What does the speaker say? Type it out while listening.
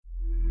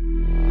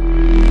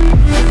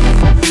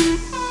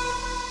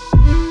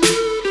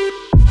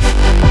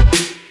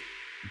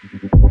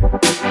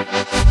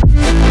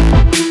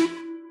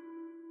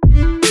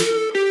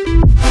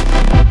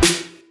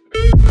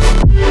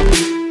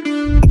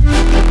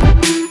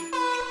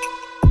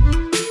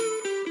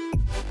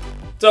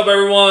What's up,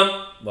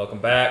 everyone? Welcome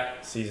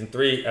back. Season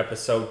 3,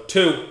 Episode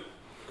 2.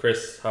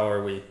 Chris, how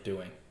are we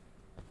doing?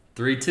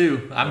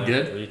 3-2. I'm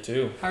good.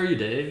 3-2. How are you,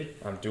 Dave?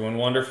 I'm doing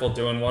wonderful,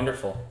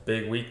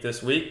 Big week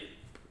this week.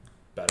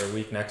 Better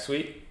week next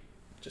week.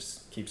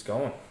 Just keeps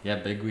going. Yeah,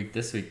 big week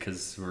this week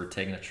because we're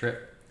taking a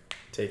trip.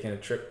 Taking a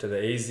trip to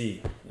the AZ, you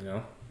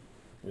know.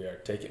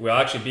 We'll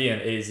actually be in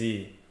AZ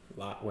a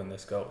lot when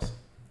this goes.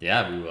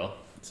 Yeah, we will.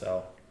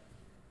 So,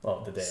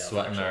 the day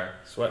sweating out.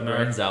 Sweating our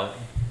brains out.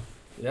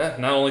 Yeah,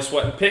 not only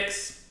sweating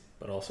picks,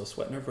 but also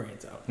sweating our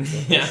brains out.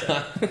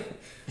 Yeah.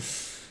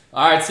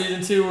 All right,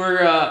 season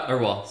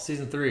 2,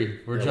 season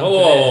 3. We're jumping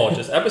whoa,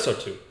 just episode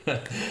 2.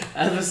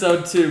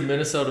 Episode 2,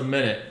 Minnesota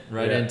Minute,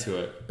 into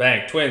it.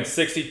 Bang, Twins,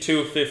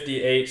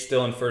 62-58,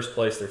 still in first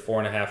place. They're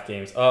 4.5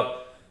 games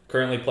up.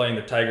 Currently playing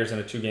the Tigers in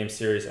a 2-game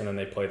series, and then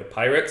they play the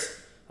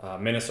Pirates.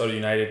 Minnesota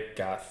United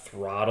got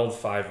throttled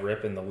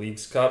 5-rip in the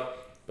Leagues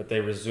Cup, but they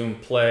resume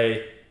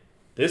play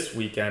this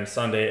weekend,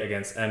 Sunday,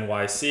 against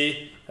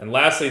NYC. And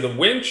lastly, the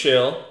Wind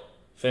Chill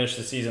finished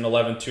the season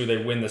 11-2.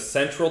 They win the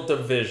Central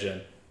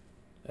Division,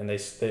 and they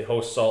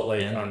host Salt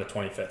Lake on the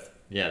 25th.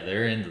 Yeah,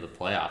 they're into the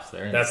playoffs.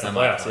 That's the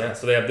playoffs, yeah.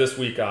 So they have this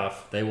week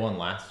off. They won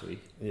last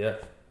week. Yeah.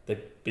 They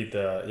beat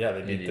was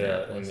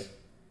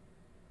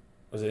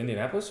it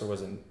Indianapolis or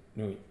was it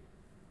New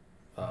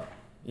York?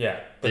 Yeah.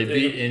 They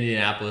beat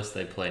Indianapolis.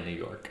 They play New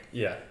York.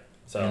 Yeah.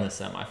 So in the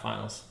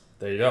semifinals.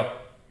 There you go.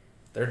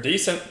 They're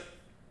decent.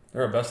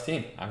 They're our best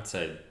team. I would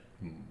say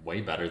way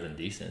better than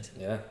decent.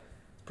 Yeah.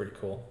 It's pretty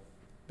cool.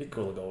 Be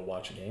cool to go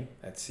watch a game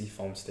at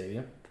Seafoam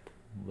Stadium.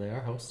 They are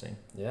hosting.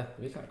 Yeah,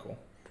 it'd be kind of cool.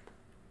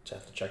 Just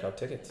have to check out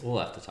tickets. We'll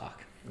have to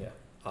talk. Yeah.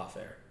 Off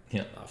air.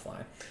 Yeah.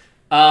 Offline.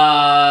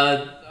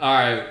 All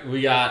right.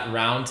 We got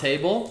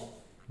Roundtable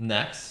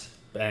next.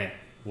 Bang.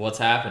 What's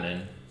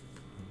happening?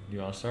 You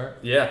want to start?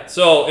 Yeah.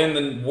 So in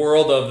the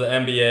world of the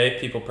NBA,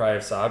 people probably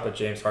have saw it, but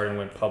James Harden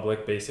went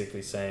public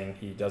basically saying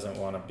he doesn't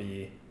want to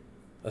be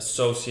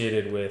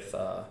associated with,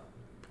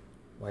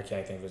 why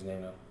can't I think of his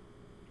name now?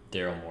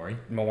 Daryl Morey.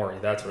 Morey,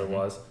 that's what it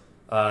was.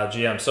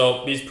 GM.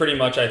 So he's pretty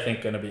much, I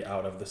think, going to be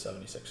out of the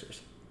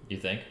 76ers. You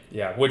think?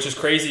 Yeah, which is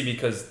crazy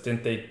because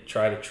didn't they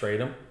try to trade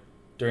him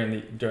during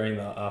the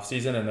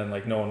offseason and then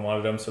no one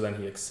wanted him, so then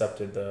he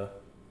accepted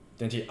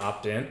didn't he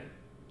opt in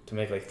to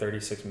make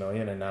 $36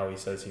 million, and now he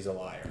says he's a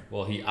liar?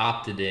 Well, he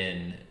opted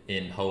in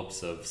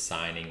hopes of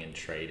signing and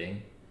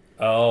trading.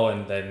 Oh,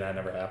 and then that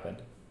never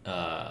happened.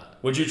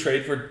 Would you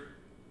trade for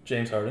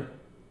James Harden?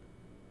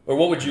 Or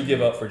what would you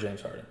give up for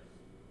James Harden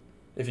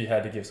if you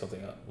had to give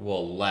something up?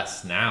 Well,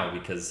 less now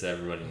because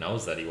everybody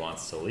knows that he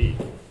wants to leave.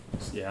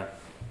 Yeah.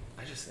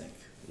 I just think.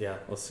 Yeah,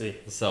 we'll see.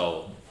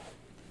 So,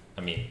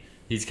 I mean,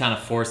 he's kind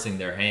of forcing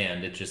their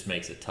hand. It just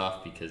makes it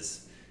tough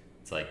because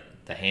it's like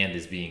the hand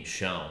is being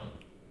shown.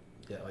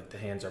 Yeah, the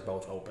hands are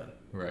both open.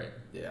 Right.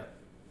 Yeah.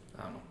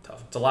 I don't know.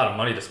 Tough. It's a lot of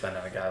money to spend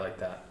on a guy like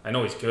that. I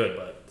know he's good,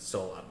 but it's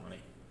still a lot of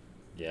money.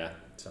 Yeah.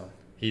 So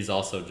he's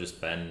also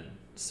just been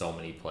so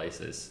many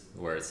places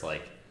where it's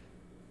like,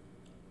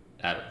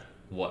 at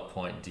what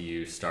point do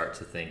you start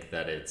to think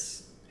that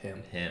it's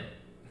him?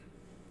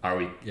 Have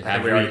we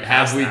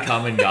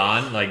come and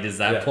gone? Is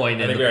that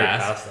point in the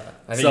past? That.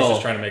 I think he's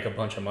just trying to make a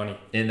bunch of money.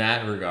 In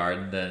that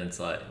regard, then it's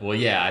like, well,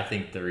 yeah, I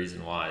think the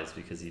reason why is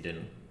because he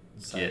didn't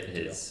get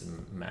his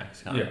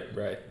max contract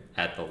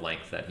at the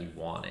length that he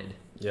wanted.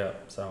 Yeah,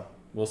 so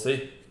we'll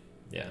see.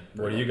 Yeah.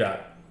 What do you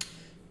got?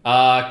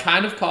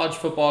 Kind of college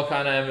football,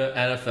 kind of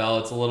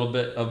NFL. It's a little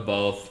bit of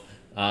both.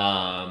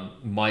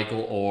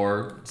 Michael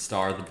Orr,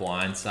 star of The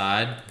Blind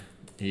Side,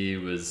 he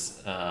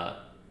was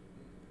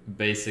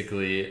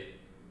basically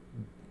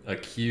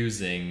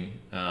accusing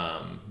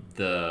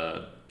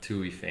the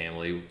Tui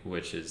family,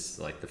 which is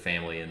the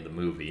family in the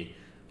movie,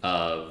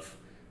 of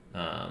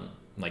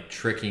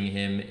tricking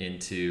him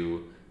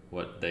into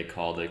what they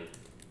called a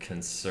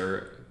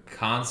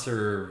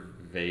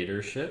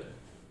conservatorship,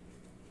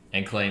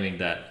 and claiming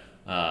that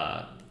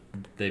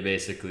they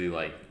basically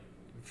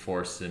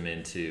forced him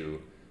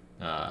into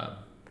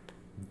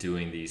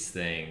doing these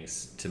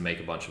things to make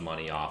a bunch of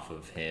money off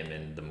of him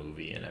and the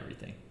movie and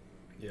everything.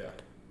 Yeah.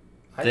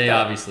 They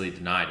obviously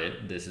denied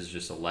it. This is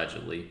just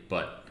allegedly,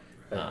 but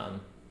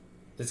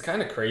it's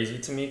kind of crazy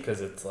to me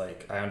because it's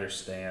I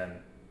understand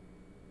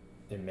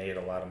it made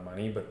a lot of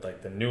money, but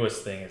the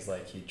newest thing is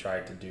he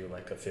tried to do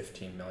a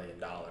 $15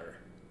 million.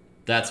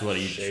 That's what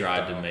he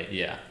tried to make.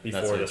 Yeah,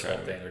 before this whole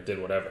thing, or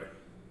did whatever.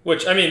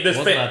 Which wasn't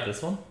that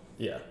this one?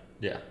 Yeah.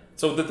 Yeah.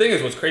 So the thing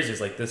is, what's crazy is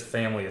this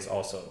family is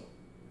also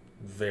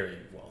very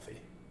wealthy.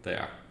 They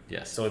are.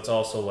 Yes. So it's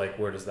also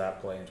where does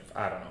that play into?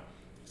 I don't know.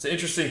 It's an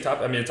interesting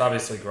topic. I mean, it's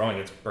obviously growing.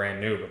 It's brand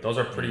new, but those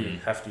are pretty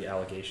hefty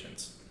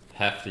allegations.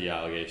 Hefty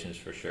allegations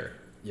for sure.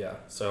 Yeah.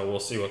 So we'll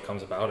see what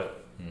comes about it.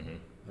 Mm-hmm.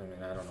 I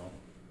mean, I don't know.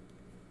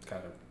 It's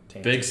kind of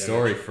big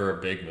story for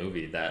a big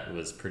movie that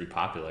was pretty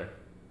popular.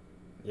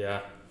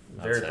 Yeah.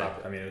 Very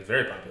popular. I mean, it was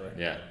very popular.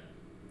 Yeah.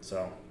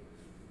 So.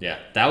 Yeah,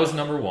 that was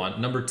number one.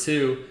 Number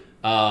two,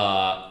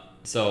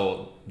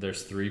 so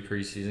there's 3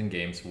 preseason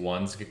games.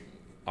 One's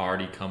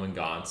already come and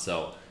gone,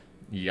 so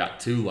you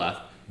got 2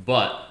 left.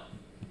 But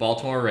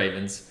Baltimore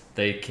Ravens,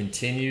 they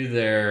continue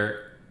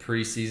their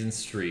preseason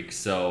streak.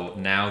 So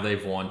now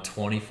they've won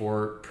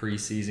 24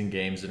 preseason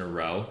games in a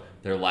row.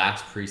 Their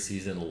last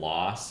preseason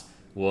loss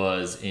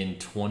was in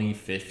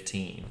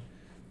 2015.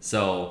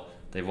 So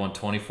they've won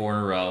 24 in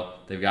a row.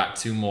 They've got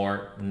 2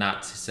 more.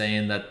 Not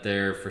saying that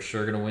they're for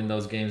sure going to win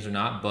those games or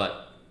not,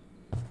 but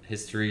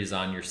history is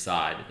on your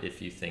side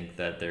if you think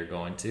that they're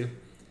going to.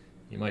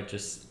 You might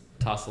just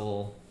toss a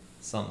little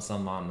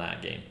something on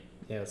that game.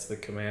 Yeah, it's the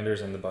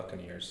Commanders and the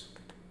Buccaneers.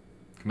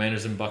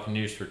 Commanders and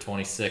Buccaneers for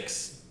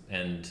 26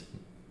 and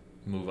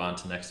move on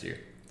to next year.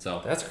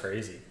 So that's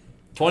crazy.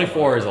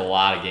 24 is a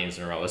lot of games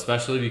in a row,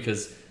 especially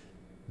because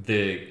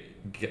the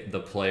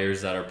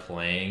players that are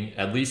playing,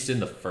 at least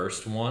in the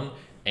first one,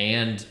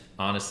 and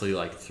honestly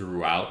like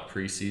throughout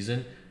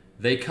preseason,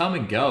 they come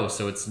and go.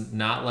 So it's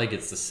not like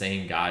it's the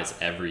same guys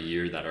every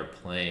year that are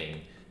playing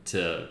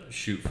to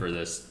shoot for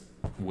this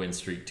win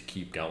streak to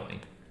keep going.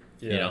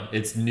 Yeah. You know,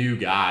 it's new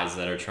guys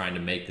that are trying to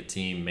make the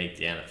team, make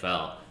the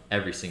NFL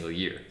every single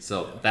year.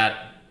 So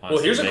that. Well,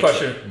 here's a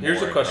question.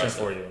 Here's a question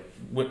for you.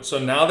 So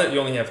now that you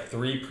only have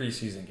 3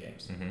 preseason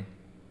games,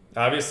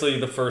 obviously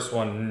the first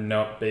one,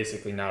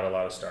 basically not a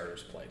lot of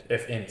starters played,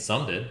 if any.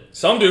 Some did.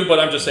 Some do, but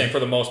I'm just saying for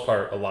the most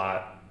part, a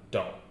lot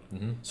don't.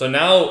 So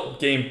now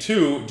game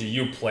 2, do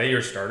you play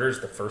your starters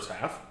the first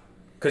half?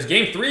 Because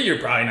game 3, you're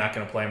probably not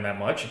going to play them that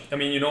much. I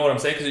mean, you know what I'm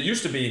saying? Because it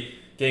used to be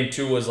game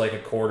 2 was like a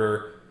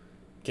quarter.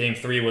 Game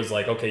 3 was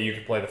like, okay, you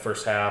could play the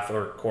first half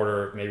or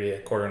quarter, maybe a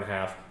quarter and a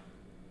half.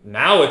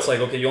 Now it's like,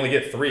 okay, you only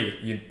get 3.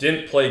 You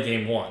didn't play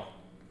game 1.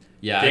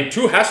 Yeah. Game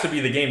 2 has to be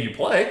the game you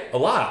play a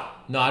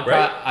lot. No,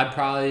 I'd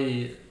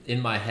probably, in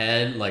my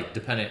head, like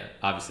depending,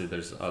 obviously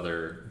there's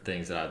other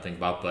things that I would think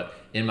about, but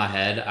in my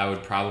head, I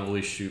would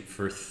probably shoot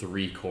for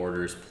 3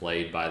 quarters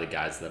played by the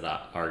guys that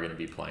are going to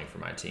be playing for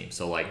my team.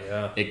 So like,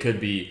 It could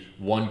be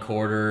 1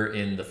 quarter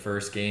in the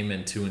first game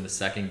and 2 in the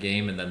second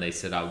game, and then they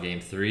sit out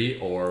game 3,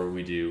 or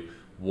we do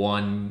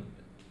 1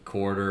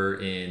 quarter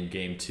in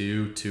game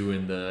 2, 2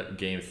 in the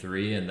game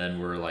 3, and then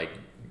we're like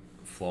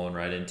flowing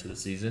right into the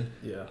season.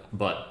 Yeah.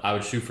 But I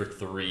would shoot for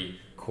 3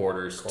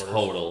 quarters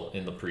total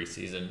in the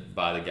preseason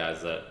by the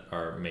guys that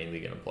are mainly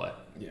going to play.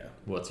 Yeah.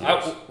 What's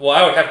yours?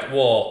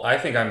 I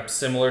think I'm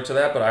similar to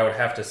that, but I would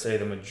have to say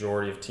the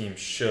majority of teams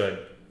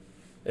should,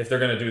 if they're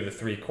going to do the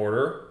 3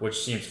 quarter,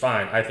 which seems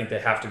fine, I think they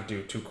have to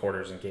do 2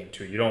 quarters in game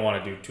 2. You don't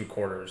want to do 2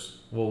 quarters.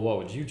 Well, what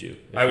would you do?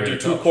 I would do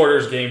 2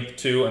 quarters game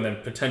 2 and then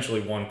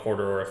potentially 1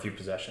 quarter or a few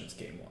possessions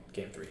game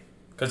 3.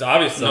 Because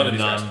obviously none of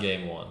these guys.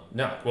 Game 1.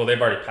 No, well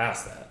they've already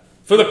passed that.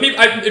 For the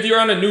people, if you're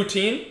on a new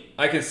team,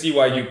 I can see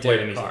why you played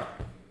an easy.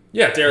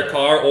 Yeah, Derek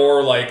Carr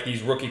or like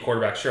these rookie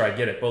quarterbacks. Sure, I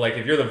get it. But like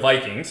if you're the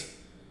Vikings,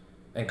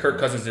 and Kirk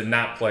Cousins did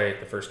not play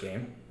the first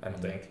game, I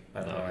don't think.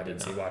 I don't know. I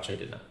didn't see watch it.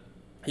 He did not.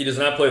 He does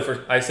not play the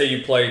first. I say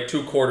you play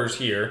 2 quarters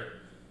here,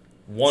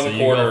 1 so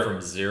quarter. You go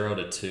from 0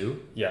 to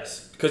 2.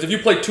 Yes, because if you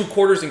play 2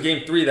 quarters in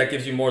game 3, that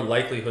gives you more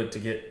likelihood to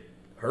get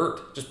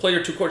hurt. Just play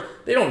your 2 quarters.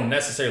 They don't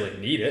necessarily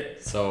need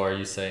it. So are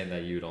you saying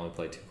that you'd only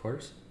play 2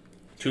 quarters?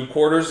 2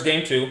 quarters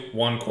game 2,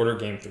 1 quarter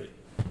game 3.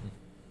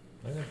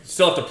 Okay. You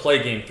still have to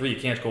play game 3. You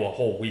can't go a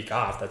whole week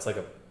off. That just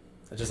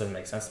doesn't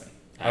make sense to me.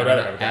 I would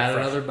rather have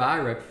another bye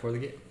right before the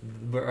game,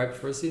 right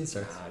before the season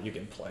starts. You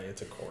can play.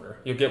 It's a quarter.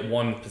 You'll get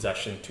 1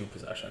 possession, 2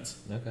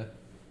 possessions. Okay.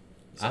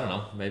 So, I don't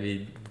know.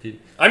 Maybe.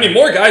 I mean,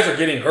 more guys are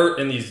getting hurt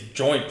in these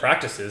joint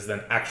practices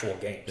than actual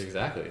games.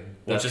 Exactly.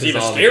 Which is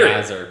even scarier. All the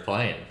guys are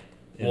playing.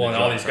 Well, and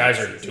all these guys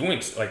are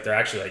doing like they're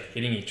actually like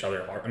hitting each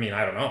other hard. I mean,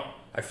 I don't know.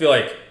 I feel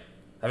like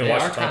I haven't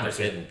watched a ton of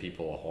hitting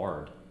people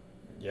hard.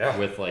 Yeah.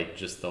 With like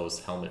just those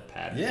helmet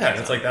pads. Yeah, and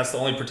it's like that's the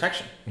only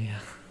protection. Yeah.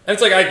 And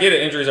it's like I get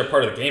it, injuries are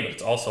part of the game, but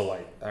it's also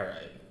like, all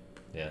right.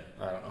 Yeah.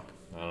 I don't know.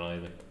 I don't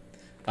know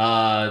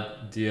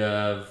either. Do you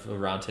have a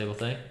roundtable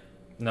thing?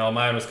 No,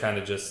 mine was kind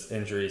of just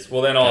injuries.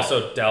 Well, then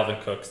also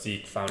Dalvin Cook,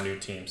 Zeke found new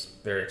teams.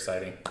 Very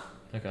exciting.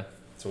 Okay.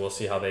 So we'll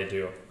see how they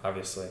do,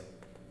 obviously.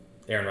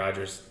 Aaron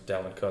Rodgers,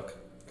 Dalvin Cook.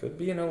 Could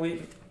be an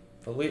elite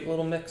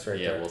little mix right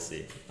there. Yeah, we'll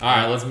see. All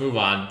right, let's move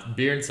on.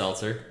 Beer and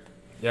seltzer.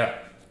 Yeah.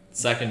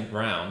 Second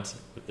round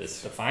with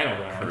this. The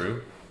final round.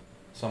 Crew.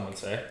 Some would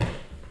say.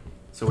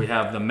 So we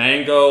have the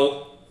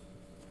mango.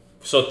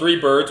 So 3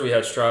 birds. We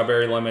have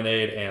strawberry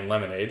lemonade and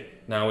lemonade.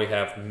 Now we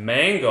have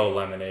mango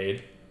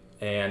lemonade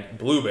and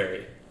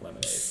blueberry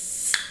lemonade.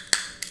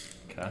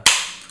 Okay.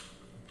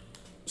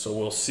 So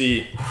we'll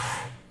see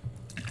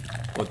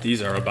what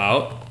these are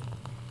about.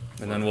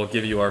 And then we'll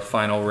give you our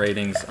final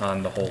ratings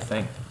on the whole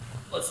thing.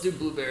 Let's do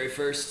blueberry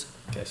first.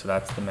 Okay, so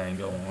that's the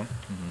mango one.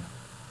 Mm-hmm.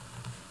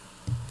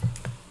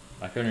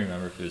 I couldn't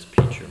remember if it was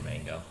peach or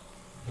mango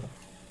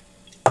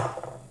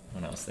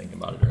when I was thinking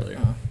about it earlier.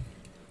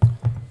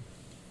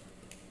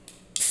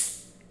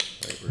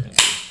 Wait, we're going to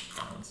do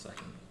 1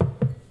 second.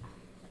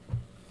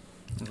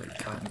 It's like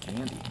cotton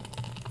candy.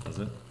 Is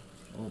it?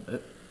 A little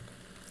bit.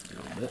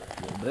 A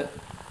little bit.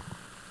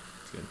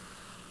 It's good.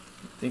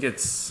 I think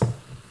it's...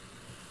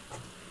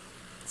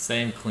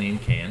 Same clean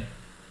can.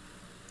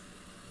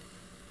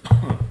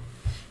 Yeah,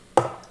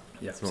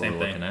 that's what same we're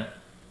thing. Looking at.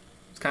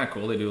 It's kind of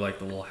cool. They do like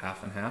the little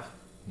half and half.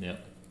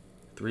 Yep.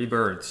 3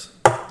 birds.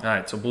 All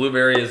right, so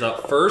blueberry is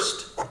up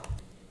first.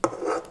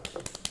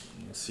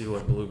 Let's see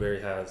what blueberry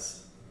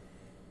has.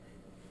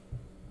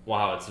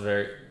 Wow, it's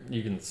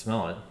you can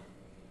smell it.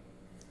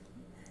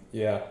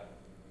 Yeah.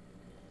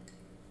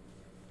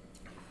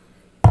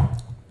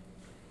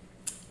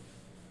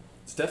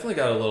 It's definitely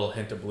got a little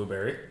hint of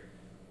blueberry.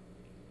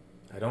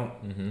 I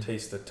don't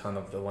taste a ton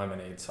of the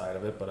lemonade side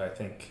of it, but I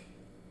think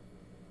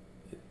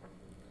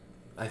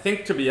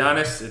to be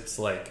honest, it's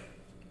like,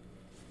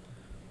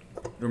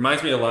 it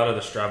reminds me a lot of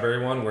the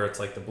strawberry one where it's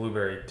like the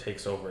blueberry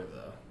takes over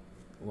the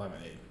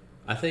lemonade.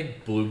 I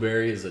think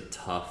blueberry is a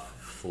tough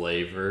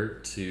flavor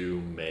to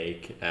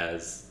make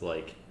as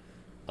like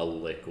a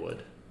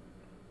liquid.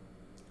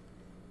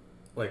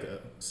 Like a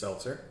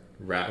seltzer?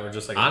 Or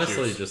just like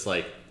honestly, juice? Just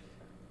like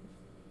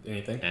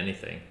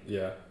anything.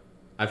 Yeah.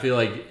 I feel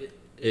like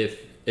if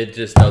it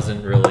just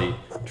doesn't really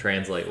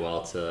translate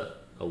well to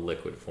a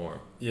liquid form.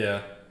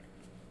 Yeah.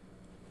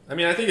 I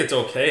mean, I think it's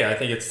okay. I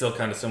think it's still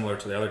kind of similar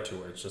to the other two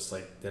where it's just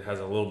like it has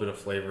a little bit of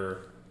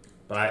flavor.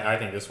 But I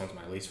think this one's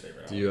my least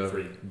favorite. Do you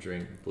ever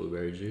drink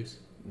blueberry juice?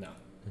 No.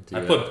 I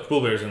put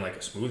blueberries in like a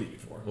smoothie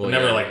before. Well, but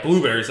never like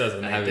blueberries as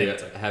a main thing.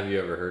 Have you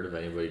ever heard of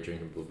anybody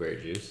drinking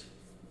blueberry juice?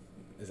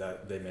 Is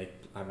that they make?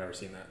 I've never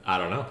seen that. I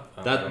don't know.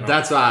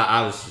 That's why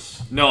I was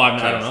just. No, I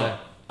don't know.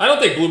 I don't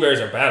think blueberries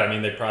are bad. I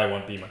mean, they probably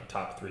wouldn't be my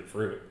top 3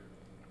 fruit.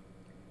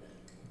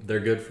 They're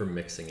good for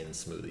mixing in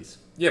smoothies.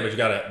 Yeah, but you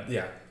gotta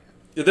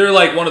They're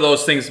like one of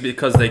those things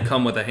because they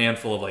come with a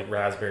handful of like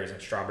raspberries and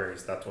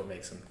strawberries. That's what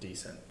makes them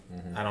decent.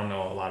 Mm-hmm. I don't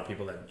know a lot of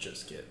people that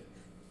just get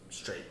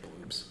straight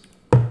bloobs.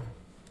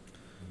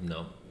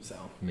 No. So.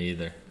 Me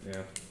either.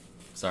 Yeah.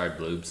 Sorry,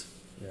 bloobs.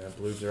 Yeah,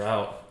 bloobs are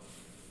out.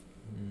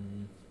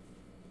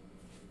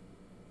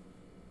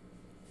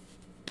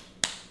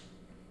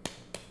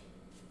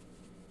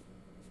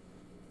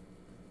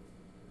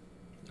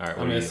 All right,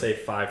 I'm going to say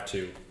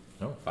 5-2.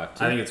 Oh,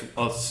 5-2. I think it's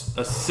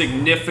a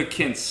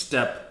significant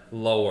step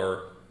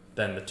lower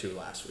than the 2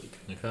 last week.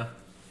 Okay.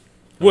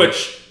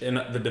 Which, in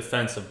the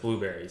defense of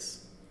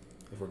blueberries,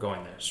 if we're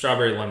going there,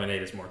 strawberry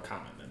lemonade is more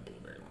common than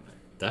blueberry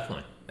lemonade.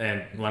 Definitely.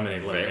 And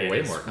lemonade way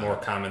is more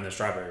common than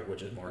strawberry,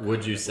 which is more common.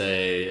 Would you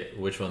say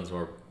which one's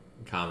more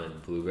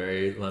common,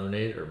 blueberry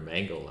lemonade or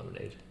mango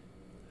lemonade?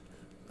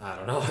 I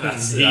don't know. I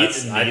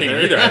think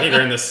neither. I think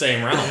they're in the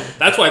same realm.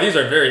 That's why these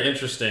are very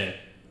interesting.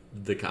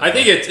 I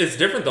think it's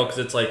different though, because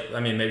it's like, I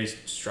mean, maybe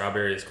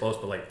strawberry is close,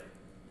 but like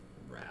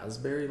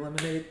raspberry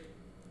lemonade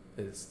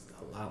is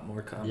a lot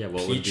more common. Yeah,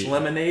 peach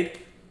lemonade.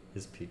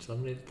 Is peach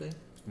lemonade a thing?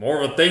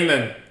 More of a thing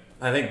than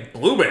I think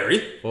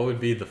blueberry. What would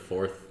be the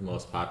 4th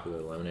most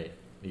popular lemonade?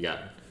 You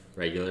got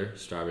regular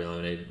strawberry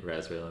lemonade,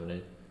 raspberry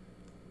lemonade.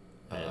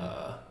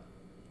 I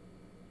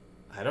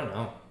don't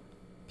know.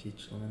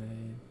 Peach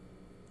lemonade.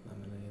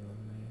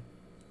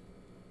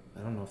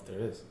 I don't know if there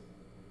is.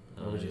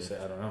 What would you say?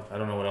 I don't know. I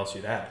don't know what else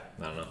you'd add.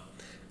 I don't know.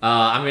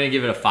 I'm gonna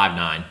give it a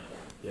 5.9.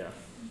 Yeah.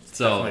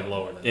 So definitely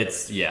lower than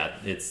it's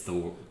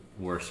the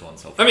worst one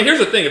so far. I mean, here's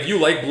the thing: if you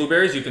like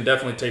blueberries, you can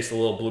definitely taste a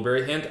little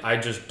blueberry hint. I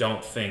just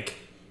don't think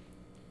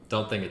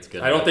it's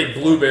good. I don't think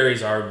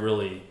blueberries are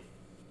really.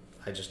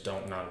 I just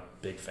not a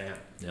big fan.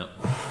 Yep.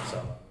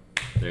 So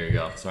there you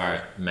go. So all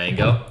right,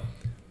 mango.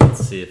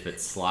 Let's see if it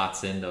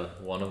slots into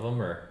one of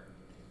them or.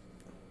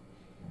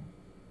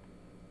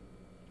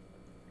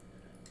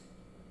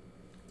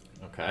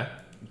 Okay.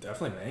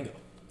 Definitely mango.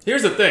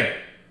 Here's the thing.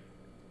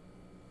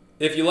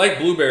 If you like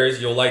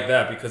blueberries, you'll like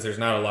that because there's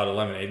not a lot of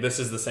lemonade. This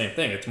is the same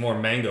thing. It's more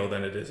mango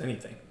than it is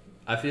anything.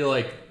 I feel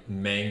like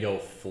mango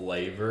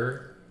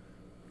flavor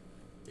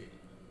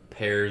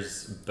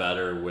pairs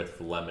better with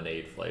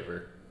lemonade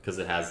flavor because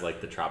it has like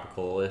the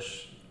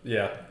tropical-ish,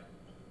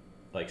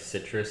 like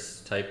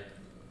citrus type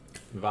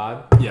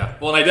vibe. Yeah.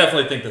 Well, and I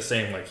definitely think the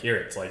same. Like here,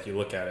 it's like you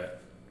look at it,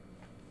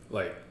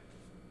 like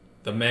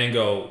the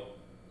mango.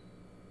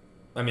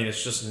 I mean,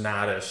 it's just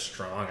not as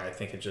strong. I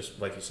think it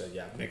just, like you said,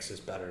 mixes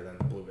better than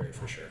the blueberry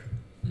for sure.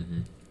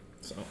 Mm-hmm.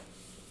 So.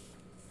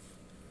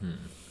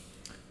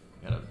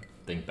 Gotta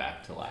think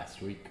back to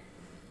last week.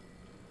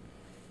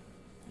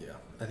 Yeah,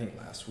 I think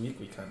last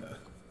week we kind of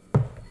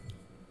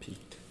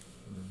peaked.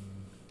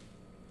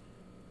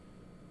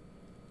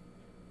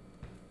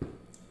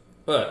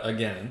 But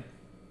again,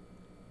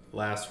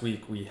 last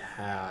week we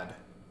had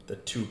the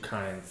 2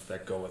 kinds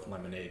that go with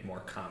lemonade more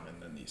common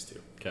than these 2.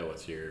 Okay,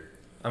 what's your...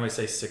 I'm going to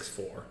say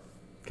 6-4.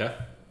 Okay.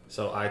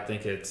 So I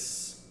think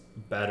it's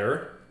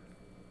better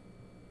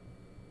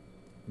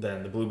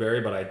than the blueberry,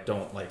 but I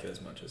don't like it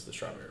as much as the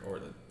strawberry or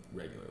the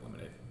regular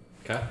lemonade.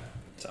 Okay.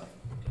 So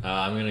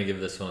I'm going to give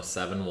this one a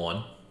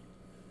 7-1.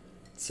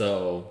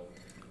 So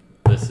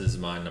this is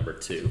my number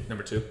 2.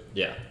 Number 2?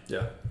 Yeah.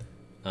 Yeah.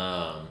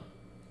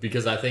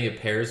 Because I think it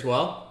pairs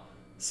well.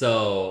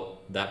 So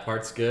that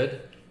part's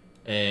good.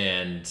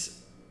 And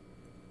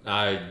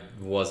I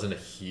wasn't a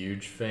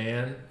huge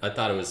fan. I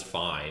thought it was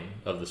fine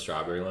of the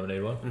strawberry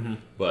lemonade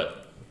one,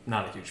 but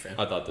not a huge fan.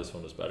 I thought this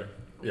one was better.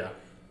 Yeah.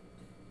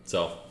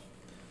 So,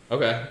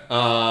 okay.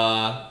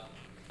 All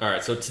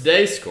right. So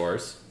today's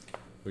scores,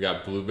 we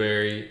got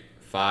blueberry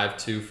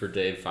 5-2 for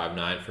Dave,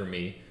 5-9 for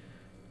me.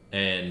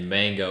 and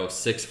mango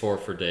 6-4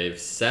 for Dave,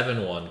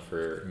 7-1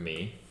 for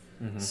me.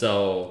 Mm-hmm.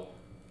 So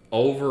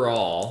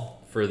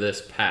overall for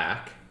this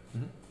pack,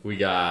 we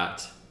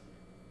got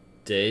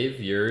Dave.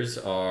 Yours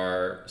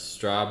are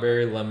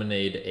strawberry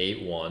lemonade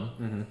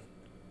 8-1,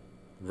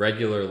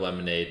 regular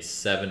lemonade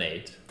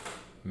 7-8,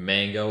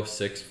 mango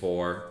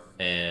 6-4,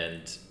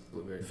 and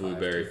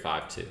blueberry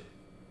 5-2.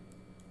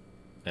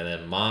 And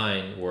then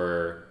mine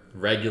were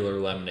regular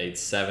lemonade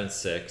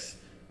 7-6,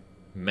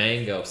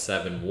 mango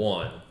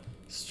 7-1,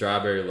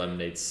 strawberry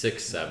lemonade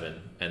 6-7,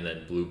 and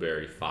then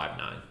blueberry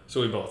 5-9.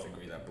 So we both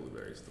agree that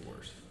blueberry is the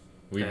worst.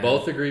 We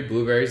both agree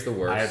blueberry's the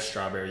worst. I had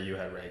strawberry, you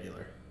had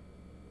regular.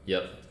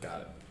 Yep.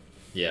 Got it.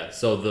 Yeah,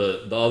 so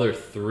the other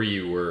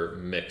three were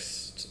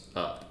mixed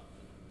up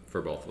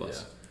for both of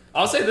us.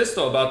 Yeah. I'll say this,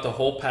 though, about the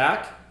whole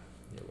pack.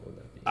 Yeah, what would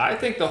that be? I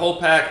think the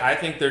whole pack, I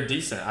think they're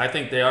decent. I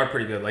think they are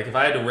pretty good. Like, if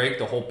I had to rank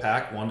the whole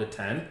pack 1 to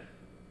 10,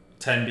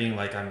 10 being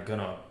like I'm going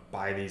to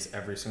buy these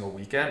every single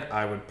weekend,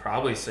 I would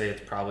probably say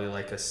it's probably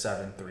like a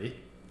 7-3.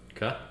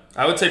 Okay.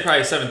 I would say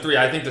probably a 7-3.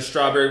 I think the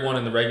strawberry one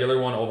and the regular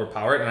one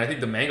overpower it, and I think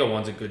the mango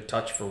one's a good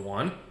touch for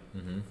one.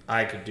 Mm-hmm.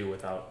 I could do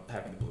without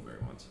having the blueberry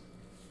ones,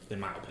 in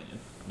my opinion.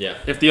 Yeah.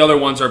 If the other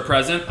ones are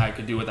present, I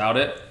could do without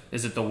it.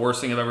 Is it the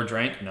worst thing I've ever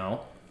drank?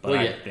 No. But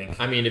well, yeah. I think.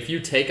 I mean, if you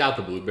take out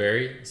the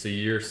blueberry, so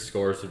your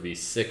scores would be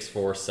 6-4,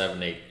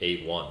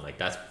 7-8, 8-1. Like,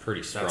 that's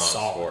pretty strong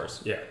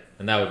scores. Yeah.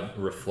 And that would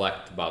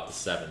reflect about the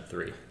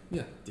 7-3.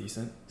 Yeah,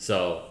 decent.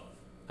 So,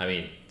 I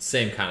mean,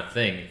 same kind of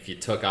thing. If you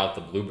took out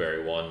the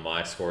blueberry one,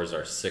 my scores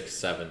are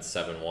 6-7,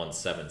 7-1,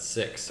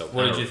 7-6. So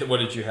what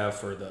did you have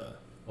for the?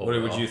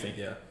 Overall? What would you think?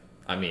 Yeah.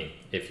 I mean,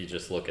 if you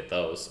just look at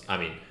those, I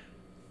mean,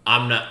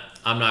 I'm not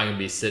gonna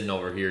be sitting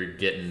over here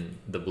getting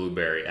the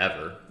blueberry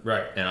ever,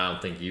 right? And I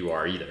don't think you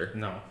are either.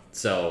 No.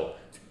 So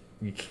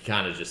you can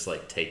kind of just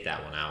like take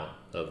that one out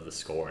of the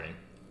scoring.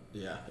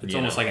 Yeah, it's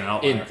almost like an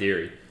outlier in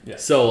theory. Yeah.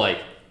 So like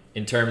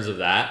in terms of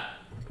that,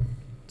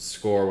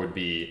 score would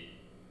be,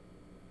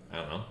 I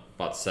don't know,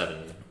 about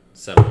 7-1,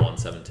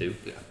 7-2.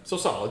 Yeah. So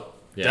solid.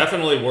 Yeah.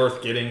 Definitely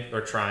worth getting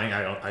or trying.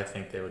 I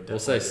think they would. We'll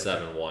say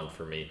 7-1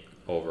 for me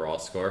overall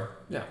score.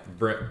 Yeah.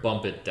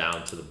 Bump it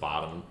down to the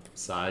bottom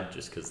side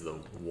just because the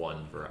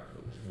one part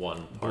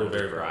of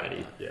the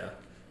variety. Yeah.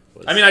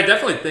 I mean, I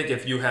definitely think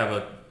if you have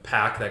a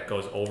pack that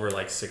goes over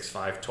like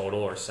 6-5 total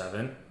or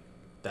 7,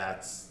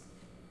 that's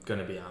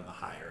gonna be on the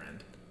higher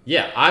end.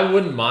 Yeah, I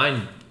wouldn't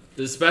mind,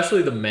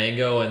 especially the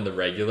mango and the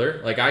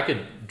regular. Like I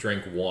could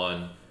drink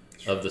one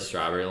of the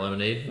strawberry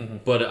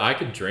lemonade, but I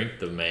could drink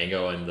the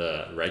mango and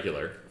the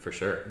regular for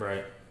sure.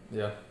 Right.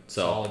 Yeah.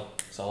 So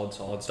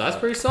solid. That's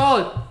pretty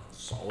solid.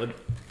 Solid.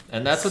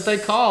 And that's what they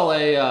call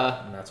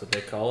And that's what they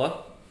call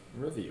a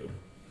review.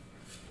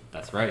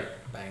 That's right.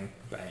 Bang,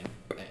 bang,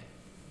 bang.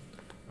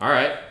 All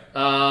right.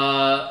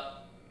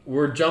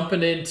 We're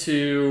jumping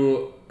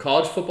into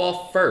college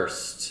football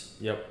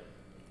first. Yep.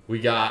 We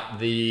got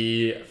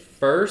the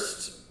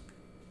first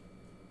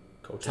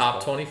Coach's top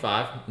poll.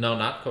 25. No,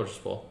 not Coach's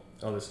Poll.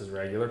 Oh, this is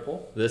regular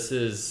poll? This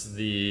is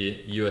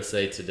the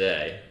USA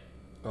Today.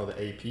 Oh, the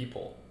AP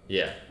poll.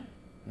 Yeah.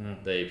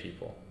 The AP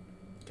poll.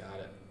 Got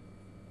it.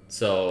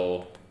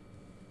 So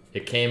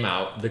it came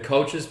out. The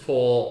Coach's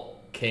Poll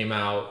came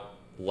out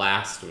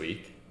last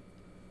week.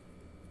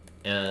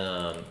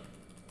 And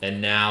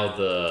now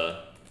the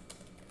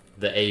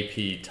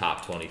AP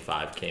top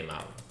 25 came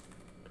out.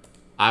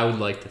 I would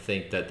like to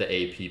think that the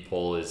AP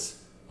poll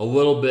is a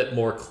little bit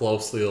more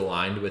closely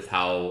aligned with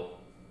how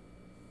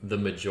the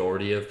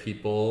majority of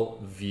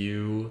people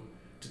view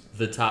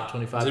the top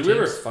 25 Did teams. we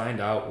ever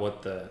find out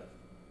what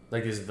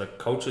is the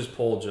coaches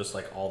poll just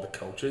like all the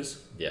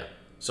coaches? Yeah.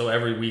 So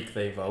every week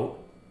they vote?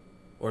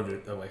 Or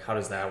like how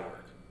does that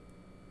work?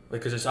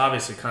 Like, because it's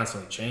obviously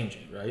constantly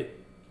changing, right?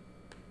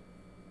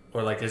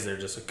 Or like, is there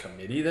just a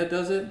committee that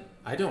does it?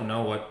 I don't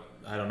know.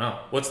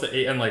 What's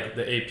the and like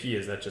the AP,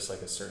 is that just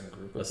like a certain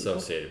group of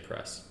Associated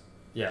Press.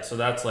 Yeah, so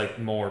that's like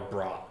more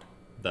broad.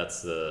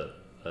 That's the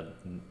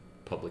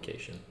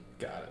publication.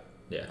 Got it.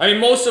 Yeah. I mean,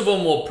 most of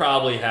them will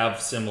probably have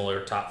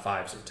similar top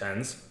 5s or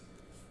 10s.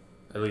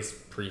 At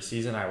least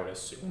preseason, I would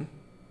assume.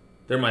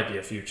 There might be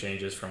a few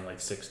changes from like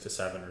 6 to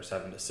 7 or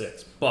 7 to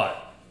 6,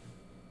 but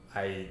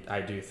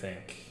I do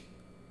think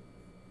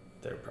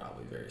they're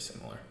probably very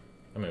similar.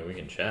 I mean, we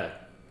can check.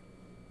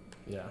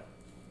 Yeah.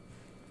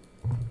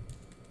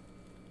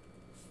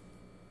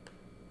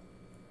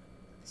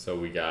 So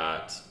we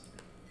got.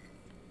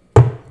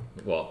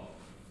 Well,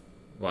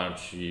 why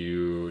don't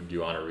you? Do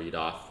you want to read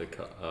off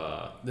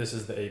the? This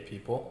is the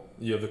AP poll.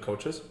 You have the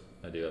coaches.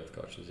 I do have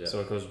the coaches. Yeah.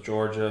 So it goes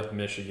Georgia,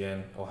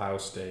 Michigan, Ohio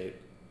State,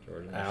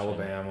 Georgia, Michigan.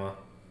 Alabama,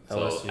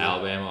 LSU. So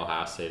Alabama,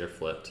 Ohio State are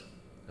flipped.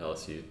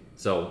 LSU.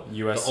 So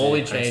USC, the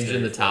only Penn change State,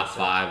 in the top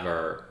Florida 5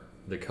 are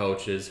the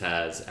coaches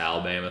has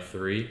Alabama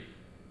 3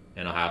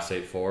 and Ohio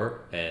State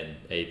 4, and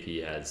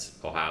AP has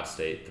Ohio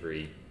State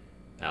 3,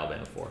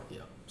 Alabama 4. Yeah.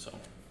 So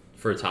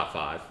for a top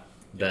 5,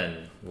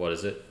 then what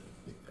is it?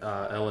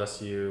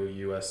 LSU,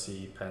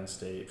 USC, Penn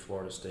State,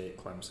 Florida State,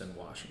 Clemson,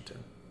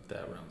 Washington.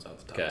 that rounds out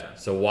the top 10.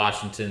 So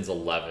Washington's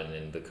 11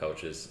 in the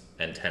coaches,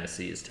 and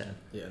Tennessee is 10.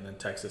 Yeah, and then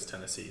Texas,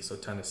 Tennessee. So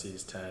Tennessee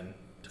is 10.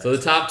 So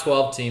the top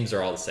 12 teams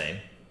are all the same.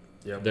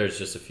 Yep. There's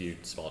just a few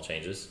small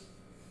changes.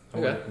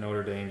 Okay.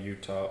 Notre Dame,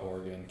 Utah,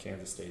 Oregon,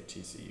 Kansas State,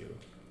 TCU.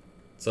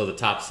 So the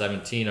top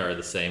 17 are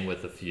the same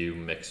with a few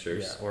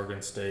mixtures. Yeah,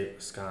 Oregon State,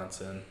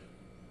 Wisconsin,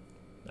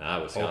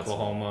 Wisconsin.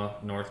 Oklahoma,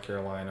 North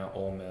Carolina,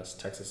 Ole Miss,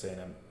 Texas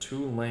A&M,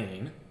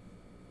 Tulane,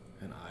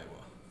 and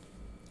Iowa.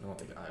 I don't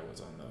think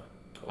Iowa's on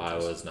the coaches.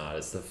 Iowa's not.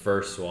 It's the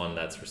first one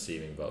that's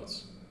receiving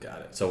votes.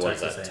 Got it. So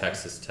what's that? A&M.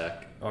 Texas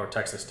Tech? Or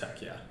Texas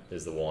Tech, yeah.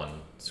 Is the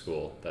one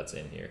school that's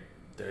in here.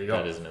 There you go.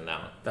 That isn't in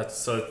that one.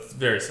 So it's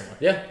very similar.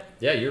 Yeah,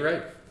 you're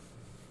right.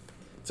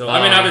 So,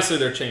 I mean, obviously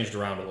they're changed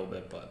around a little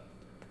bit, but...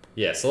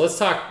 Yeah, so let's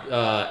talk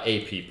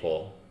AP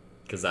poll,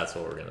 because that's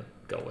what we're going to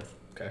go with.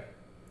 Okay.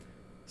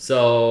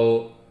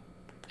 So,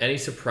 any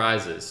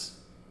surprises?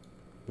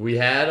 We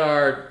had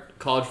our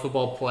college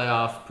football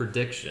playoff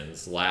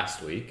predictions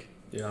last week.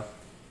 Yeah.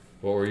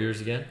 What were yours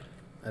again?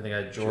 I think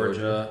I had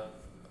Georgia,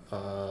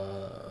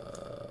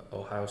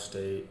 Ohio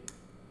State,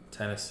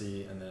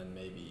 Tennessee, and then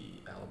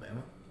maybe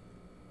Alabama.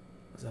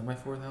 Was that my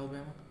fourth,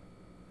 Alabama?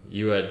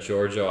 You had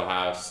Georgia,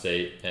 Ohio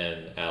State,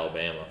 and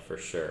Alabama for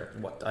sure.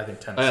 What? I think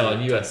Tennessee. Oh,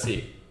 and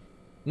USC.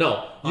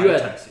 No, you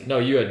had Tennessee. No,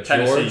 you had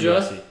Tennessee,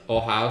 Georgia, USC.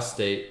 Ohio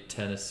State,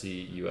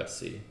 Tennessee,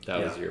 USC.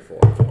 That was your four.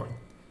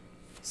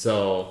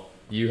 So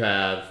you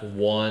have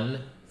 1,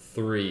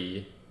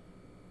 3,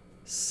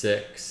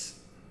 6,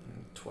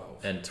 12.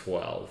 and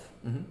 12.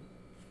 Mm-hmm.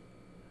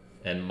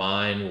 And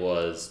mine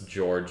was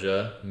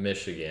Georgia,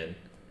 Michigan,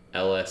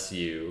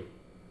 LSU,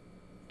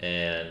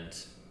 and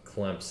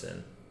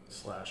Clemson.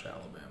 /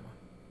 Alabama.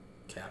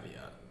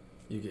 Caveat.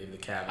 You gave the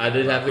caveat. I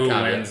did have the who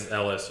caveat. Wins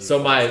LSU.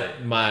 So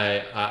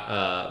my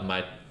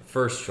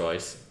first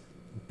choice,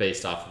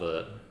 based off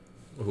of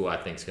who I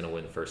think is going to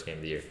win the first game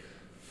of the year,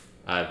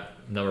 I have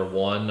number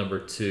 1, number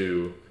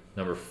 2,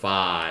 number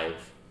 5,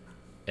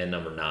 and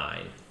number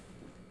 9.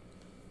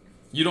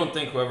 You don't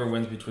think whoever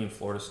wins between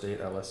Florida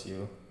State,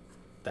 LSU,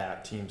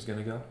 that team's going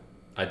to go?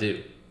 I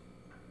do.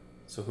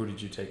 So who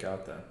did you take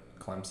out then?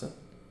 Clemson?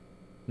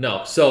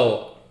 No.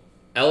 So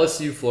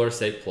LSU, Florida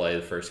State play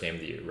the first game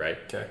of the year, right?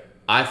 Okay.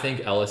 I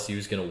think LSU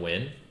is going to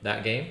win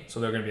that game. So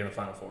they're going to be in the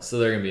Final Four. So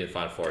they're going to be in the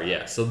Final Four,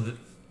 yeah. So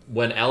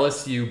when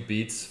LSU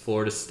beats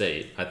Florida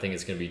State, I think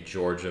it's going to be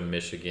Georgia,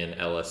 Michigan,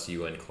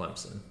 LSU, and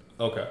Clemson.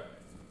 Okay.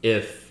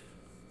 If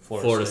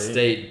Florida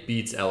State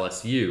beats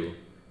LSU,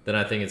 then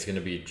I think it's going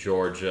to be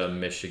Georgia,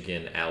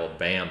 Michigan,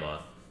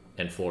 Alabama,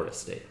 and Florida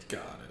State.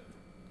 Got it.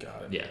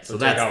 Yeah, so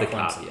that's the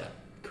caveat.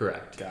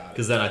 Correct. Got it.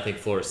 Because then I think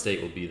Florida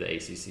State will be the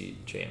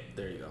ACC champ.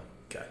 There you go.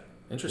 Okay.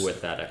 Interesting.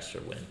 With that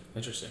extra win.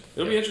 Interesting.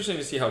 It'll be interesting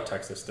to see how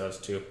Texas does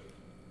too.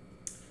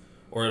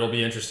 Or it'll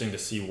be interesting to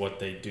see what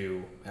they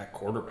do at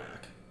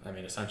quarterback. I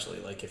mean, essentially,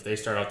 like if they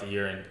start out the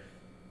year and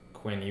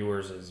Quinn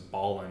Ewers is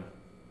balling,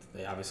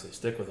 they obviously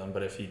stick with him.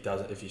 But if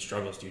he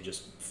struggles, do you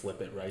just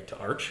flip it right to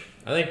Arch?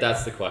 I think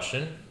that's the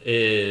question,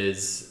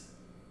 is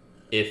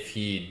if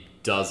he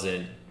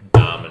doesn't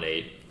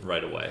dominate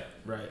right away.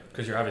 Right,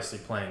 because you're obviously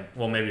playing.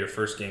 Well, maybe your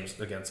first game's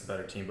against a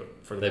better team, but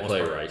for the they most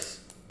play part, Rice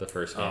the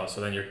first game. Oh,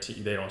 so then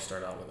they don't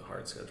start out with a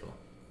hard schedule.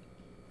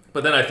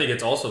 But then I think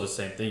it's also the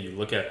same thing. You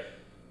look at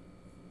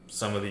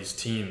some of these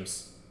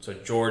teams. So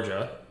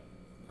Georgia,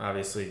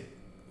 obviously,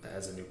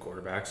 has a new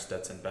quarterback.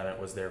 Stetson Bennett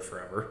was there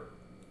forever.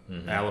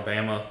 Mm-hmm.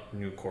 Alabama,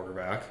 new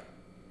quarterback.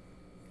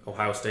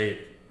 Ohio State,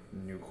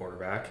 new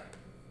quarterback.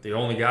 The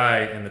only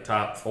guy in the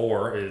top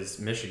 4 is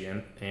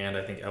Michigan, and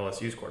I think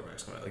LSU's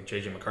quarterback's coming back. Like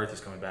J.J. McCarthy's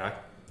coming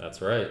back.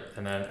 That's right.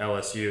 And then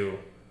LSU,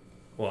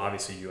 well,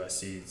 obviously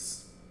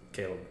USC's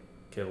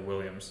Caleb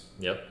Williams.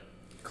 Yep.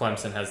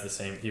 Clemson has the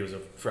same. He was a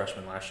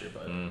freshman last year,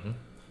 but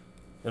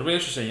it'll be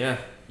interesting. Yeah.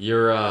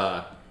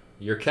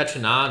 You're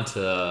catching on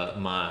to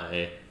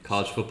my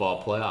college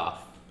football playoff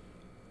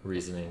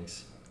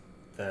reasonings.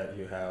 That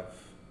you have.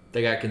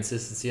 They got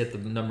consistency at the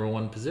number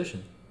 1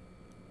 position.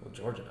 Well,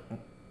 Georgia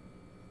don't.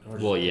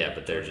 Well, yeah,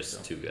 but they're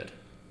just too good.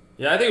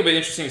 Yeah, I think it'll be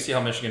interesting to see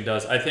how Michigan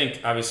does. I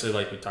think, obviously,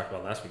 like we talked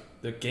about last week,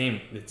 the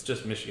game, it's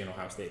just Michigan,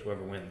 Ohio State.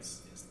 Whoever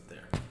wins is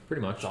there.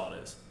 Pretty much. That's all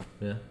it is.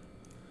 Yeah.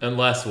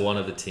 Unless one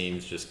of the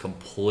teams just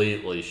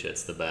completely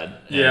shits the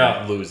bed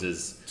and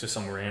loses. Just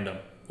some random.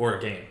 Or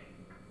a game.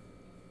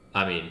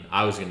 I mean,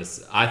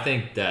 I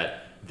think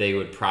that they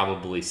would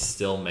probably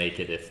still make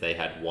it if they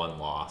had one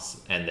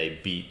loss and they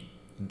beat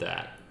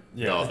that.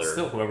 Yeah, it's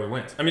still whoever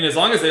wins. I mean, as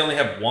long as they only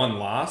have one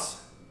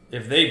loss,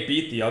 if they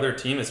beat the other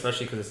team,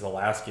 especially because it's the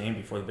last game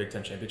before the Big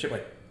Ten Championship,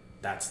 like,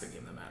 that's the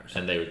game that matters.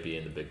 And they would be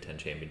in the Big Ten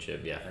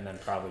Championship, yeah. And then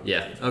probably...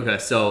 Yeah, okay,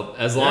 so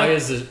as long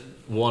as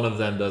one of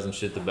them doesn't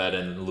shit the bed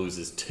and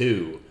loses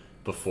 2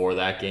 before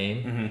that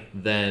game,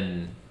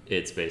 then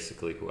it's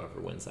basically whoever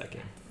wins that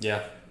game.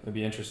 Yeah, it'd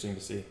be interesting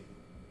to see.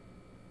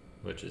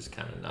 Which is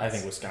kind of nuts. I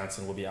think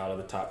Wisconsin will be out of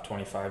the top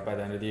 25 by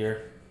the end of the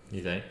year.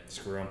 You think?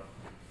 Screw them.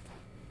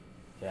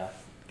 Yeah.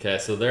 Okay,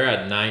 so they're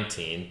at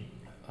 19.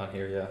 On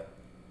here, yeah.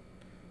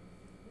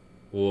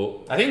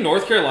 Well, I think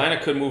North Carolina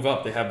could move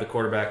up. They have the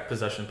quarterback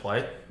possession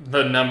play.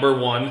 The number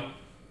 1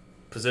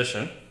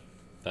 position.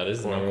 That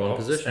is the number one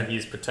position. And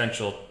he's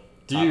potential.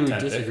 Do you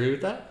disagree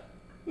with that?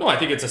 No, I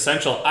think it's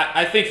essential.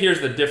 I think here's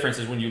the difference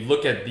is when you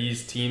look at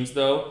these teams,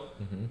 though,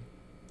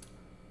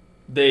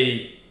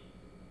 they,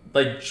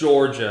 like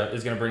Georgia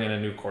is going to bring in a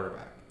new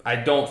quarterback. I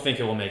don't think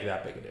it will make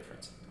that big a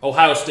difference.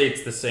 Ohio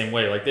State's the same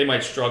way. Like, they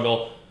might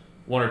struggle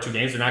 1 or 2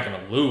 games. They're not going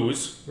to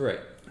lose to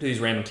these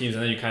random teams,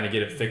 and then you kind of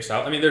get it fixed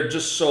out. I mean, they're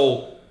just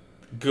so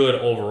good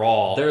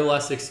overall. They're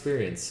less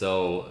experienced,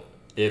 so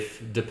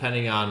if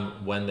depending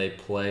on when they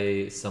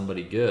play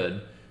somebody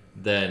good,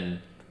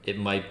 then it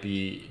might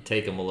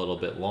take them a little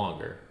bit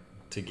longer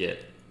to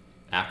get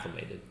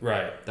acclimated.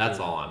 Right. That's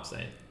all I'm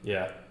saying.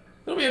 Yeah.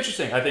 It'll be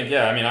interesting. I think,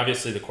 I mean,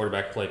 obviously the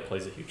quarterback play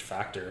plays a huge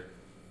factor,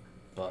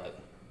 but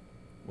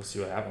we'll see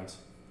what happens.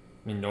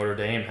 I mean, Notre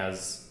Dame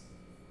has,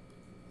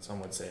 some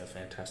would say, a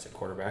fantastic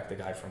quarterback, the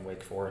guy from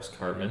Wake Forest.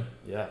 Hartman.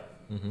 Yeah.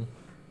 Mm-hmm.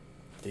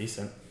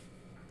 Decent.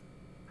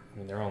 I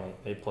mean,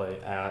 they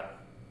play at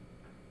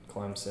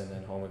Clemson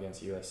and home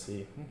against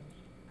USC.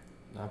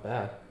 Not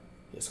bad.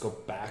 He has to go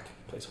back,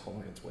 plays home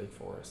against Wake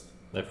Forest.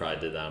 They probably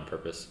did that on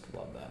purpose.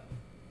 Love that.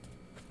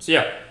 So,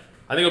 yeah,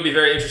 I think it'll be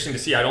very interesting to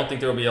see. I don't think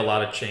there will be a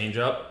lot of change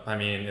up. I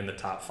mean, in the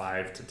top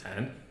 5 to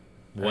 10.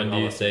 When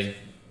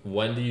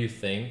do you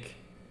think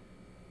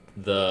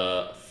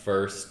the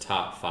first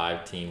top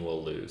 5 team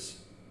will lose?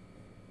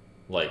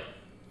 Like,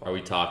 are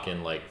we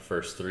talking like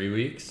first 3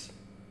 weeks?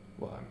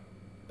 Well,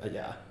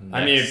 yeah.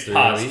 Next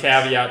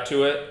Caveat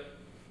to it.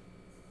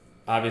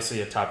 Obviously,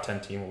 a top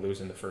 10 team will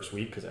lose in the first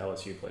week because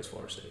LSU plays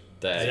Florida State.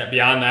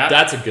 Beyond that,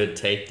 that's a good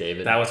take,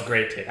 David. That was a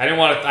great take. I didn't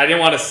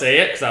want to say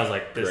it because I was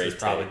like, this is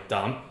probably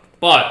dumb.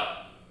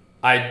 But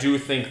I do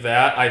think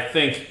that. I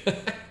think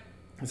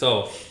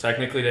so.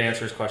 Technically, to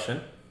answer his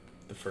question,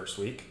 the first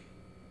week.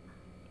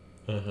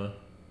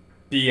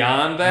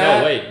 Beyond that,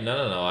 no, wait,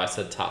 no. I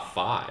said top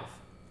 5.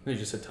 No, you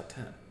just said top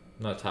 10.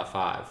 No, top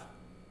 5.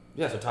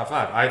 Yeah, so top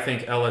 5. I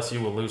think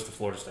LSU will lose to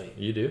Florida State.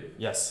 You do?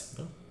 Yes.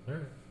 Oh, all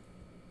right.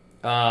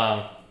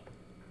 I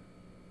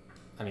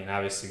mean,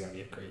 obviously going to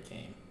be a great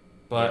game.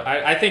 But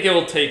yeah. I think it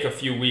will take a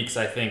few weeks.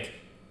 I think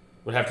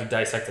would have to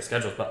dissect the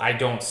schedules. But I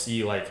don't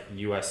see, like,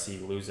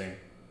 USC losing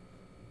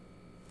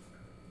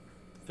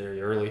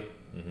very early.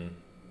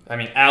 I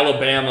mean,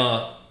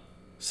 Alabama,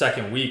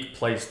 second week,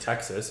 plays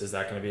Texas. Is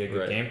that going to be a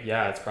good game?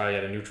 Yeah, it's probably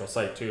at a neutral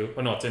site, too.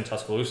 Oh, no, it's in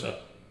Tuscaloosa.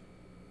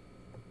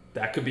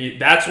 That could be...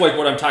 That's, like,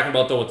 what I'm talking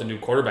about, though, with the new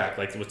quarterback.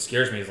 Like, what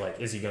scares me is, like,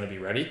 is he going to be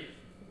ready?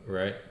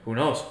 Right. Who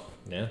knows?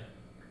 Yeah.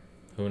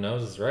 Who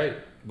knows is right.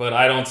 But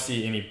I don't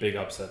see any big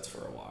upsets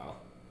for a while.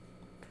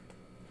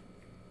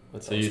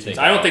 So you think?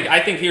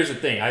 I think here's the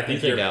thing. I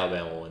think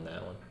Alabama will win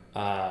that one.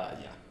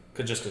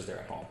 Yeah, just because they're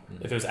at home.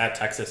 If it was at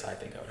Texas, I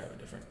think I would have a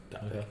different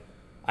pick.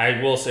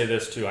 I will say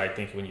this too. I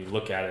think when you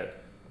look at it,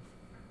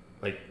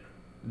 like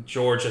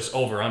Georgia's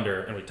over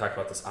under, and we talked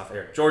about this off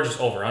air. Georgia's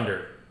over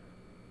under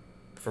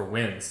for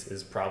wins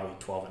is probably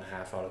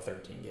 12.5 out of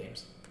 13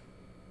 games.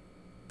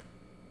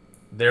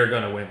 They're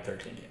gonna win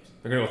 13 games.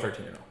 They're gonna go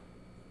 13-0.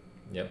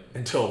 Yep.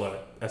 Until the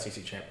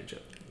SEC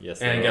championship.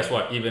 Yes. And guess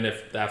what? Even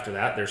if after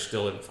that, they're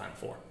still in the Final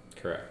Four.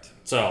 Correct.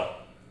 So,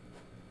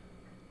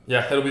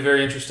 yeah, it'll be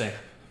very interesting.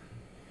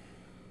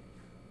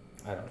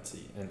 I don't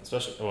see, and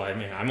especially,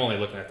 I'm only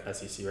looking at the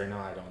SEC right now.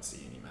 I don't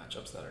see any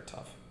matchups that are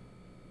tough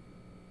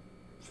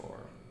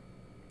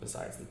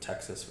besides the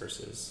Texas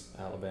versus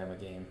Alabama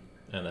game.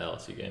 And the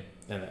LSU game.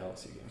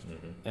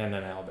 And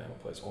then Alabama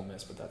plays Ole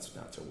Miss, but that's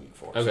not till week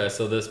 4. Okay,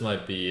 so this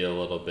might be a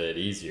little bit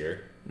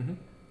easier.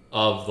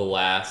 Of the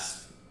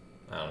last,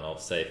 I don't know,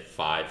 say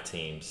 5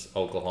 teams,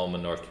 Oklahoma,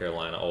 North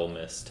Carolina, Ole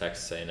Miss,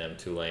 Texas A&M,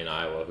 Tulane,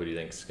 Iowa, who do you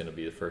think is going to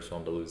be the first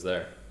one to lose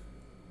there?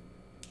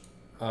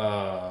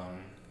 I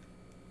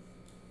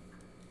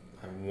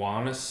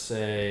want to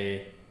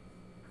say...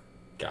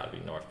 Got to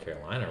be North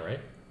Carolina,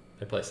 right?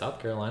 They play South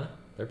Carolina.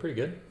 They're pretty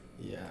good.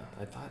 Yeah,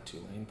 I thought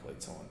Tulane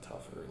played someone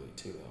tough early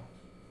too, though.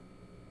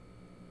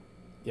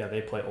 Yeah,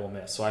 they play Ole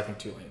Miss, so I think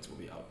Tulane's will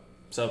be out.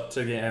 So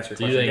to answer your question,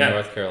 do you think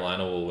North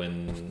Carolina will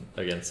win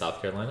against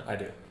South Carolina? I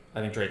do.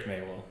 I think Drake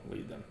May will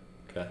lead them.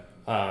 Okay.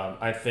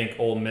 I think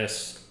Ole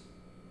Miss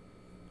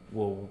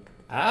will...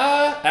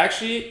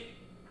 actually,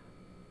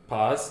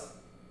 pause.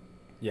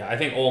 Yeah, I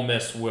think Ole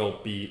Miss will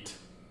beat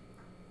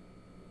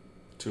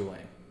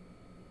Tulane.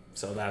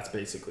 So that's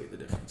basically the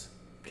difference.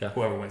 Okay.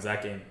 Whoever wins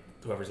that game,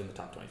 whoever's in the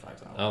top 25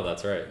 is out. Oh,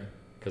 that's right.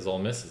 Because Ole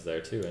Miss is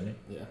there too, isn't it?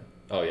 Yeah.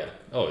 Oh, yeah.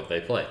 Oh,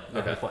 they play. Yeah,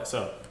 they play.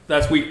 So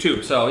that's week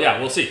 2. So, yeah,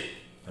 we'll see.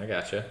 I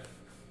gotcha.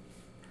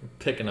 I'm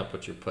picking up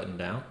what you're putting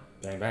down.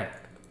 Bang, bang.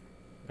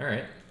 All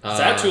right. It's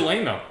at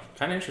Tulane, though.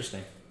 Kind of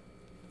interesting.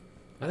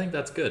 I think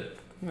that's good.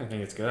 I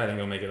think it's good. I think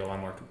it'll make it a lot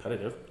more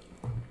competitive.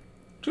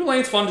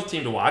 Tulane's fun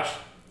team to watch.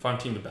 Fun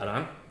team to bet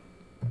on.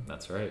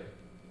 That's right.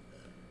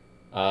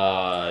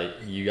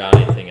 You got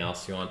anything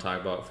else you want to talk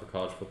about for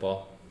college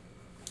football?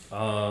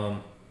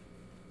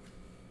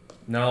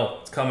 No,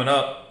 it's coming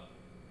up.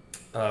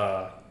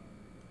 There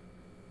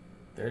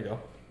you go.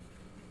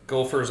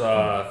 Gophers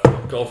start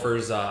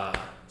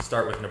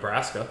with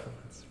Nebraska.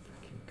 Let's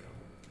freaking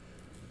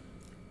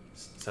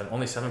go.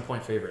 Only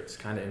 7-point favorites.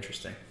 Kind of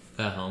interesting.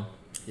 At home.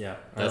 Yeah.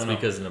 That's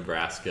because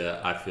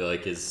Nebraska, I feel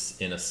like, is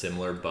in a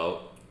similar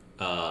boat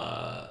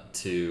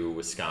to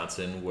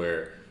Wisconsin,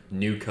 where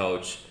new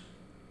coach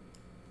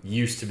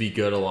used to be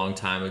good a long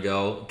time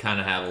ago, kind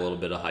of have a little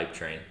bit of hype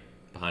train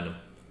behind them.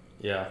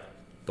 Yeah.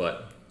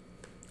 But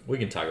we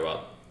can talk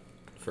about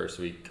first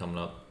week coming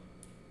up.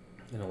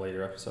 In a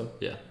later episode?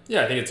 Yeah.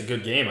 Yeah, I think it's a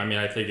good game. I mean,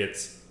 I think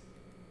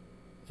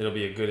it'll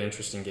be a good,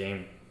 interesting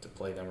game to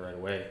play them right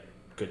away.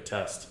 Good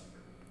test.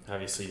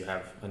 Obviously, you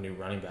have a new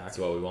running back. That's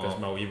what we want. Because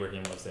Mo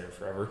Ibrahim was there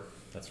forever.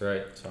 That's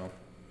right. So,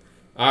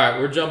 all right,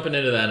 we're jumping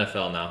into the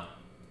NFL now.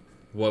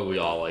 What we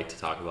all like to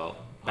talk about.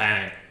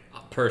 Bang.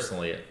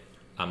 Personally,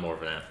 I'm more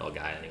of an NFL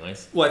guy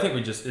anyways. Well, I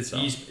think it's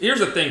easy. Here's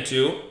the thing,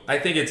 too. I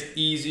think it's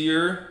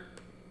easier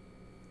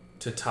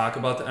to talk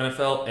about the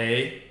NFL.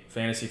 A,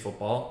 fantasy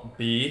football.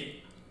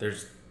 B,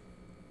 there's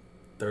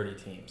 30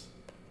 teams.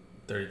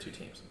 32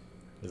 teams.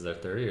 Is there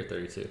 30 or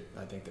 32?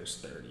 I think there's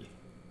 30.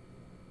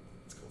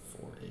 Let's go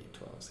 4, 8,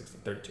 12,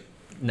 16, 32.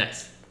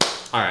 Nice.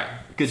 All right.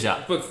 Good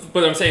job.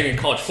 But I'm saying in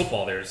college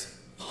football, there's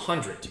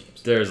 100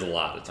 teams. There's a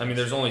lot of teams. I mean,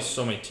 there's only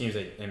so many teams.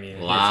 A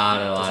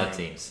lot of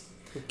teams.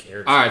 Who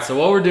cares? All right, so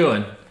what we're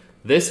doing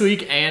this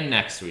week and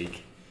next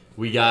week,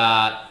 we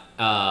got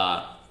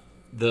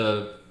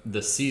the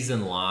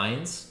season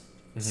lines.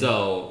 Mm-hmm.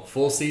 So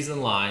full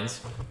season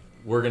lines.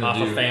 We're gonna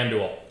do off of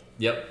FanDuel.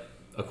 Yep,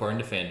 according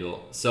to FanDuel.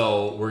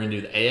 So we're gonna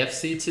do the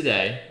AFC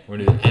today. We're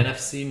gonna do the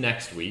NFC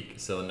next week.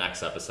 So the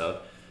next episode,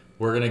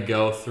 we're gonna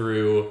go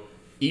through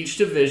each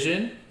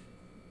division.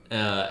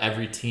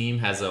 Every team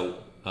has a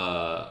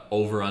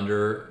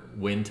over/under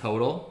win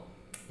total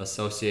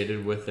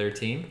associated with their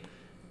team.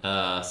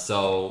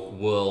 So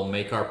we'll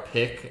make our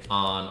pick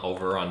on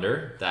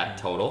over/under that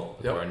total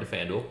according to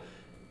FanDuel,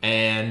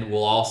 and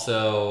we'll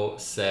also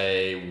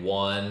say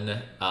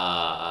one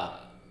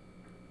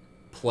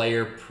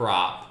player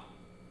prop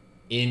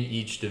in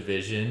each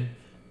division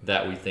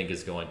that we think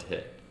is going to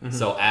hit. Mm-hmm.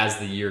 So as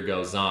the year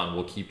goes on,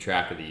 we'll keep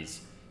track of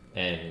these,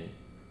 and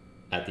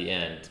at the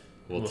end,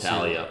 we'll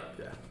tally up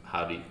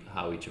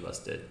how each of us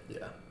did.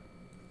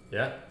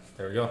 Yeah.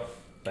 There we go.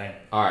 Bang.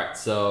 All right.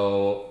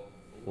 So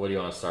what do you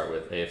want to start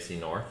with? AFC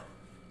North.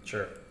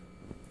 Sure.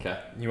 Okay.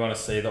 You want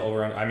to say the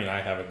over? I mean,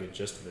 I have a good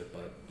gist of it,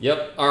 but.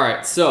 Yep. All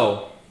right.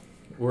 So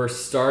we're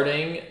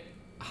starting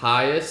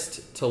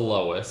highest to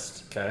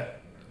lowest. Okay.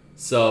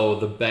 So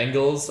the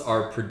Bengals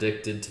are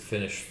predicted to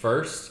finish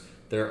first.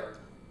 Their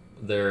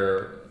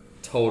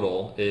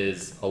total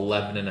is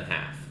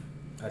 11.5.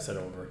 I said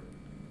over.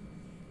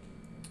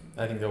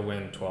 I think they'll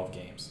win 12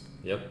 games.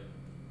 Yep.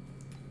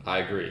 I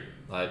agree.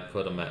 I'd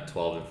put them at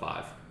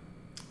 12-5.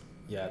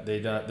 Yeah,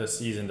 the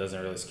season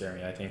doesn't really scare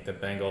me. I think the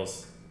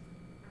Bengals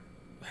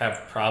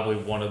have probably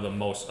one of the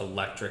most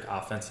electric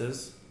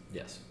offenses.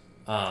 Yes.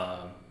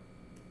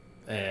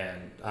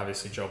 And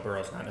obviously Joe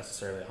Burrow's not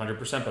necessarily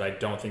 100%, but I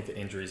don't think the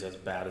injury is as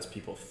bad as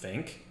people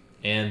think.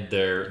 And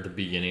the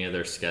beginning of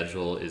their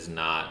schedule is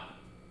not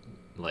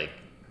like,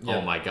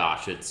 oh my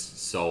gosh, it's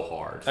so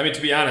hard. I mean,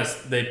 to be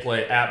honest, they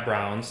play at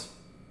Browns.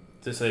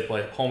 They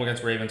play home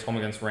against Ravens, home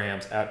against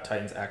Rams, at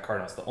Titans, at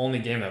Cardinals. The only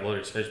game that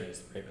literally scares me is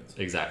the Ravens.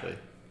 Exactly.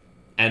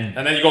 And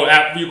then you go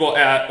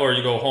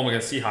home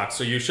against Seahawks,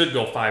 so you should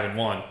go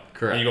 5-1.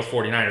 Correct. And you go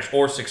 49ers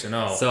or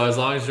 6-0. So as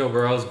long as Joe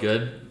Burrow's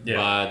good,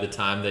 by the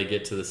time they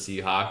get to the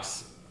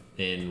Seahawks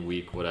in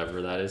week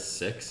whatever that is,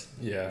 6,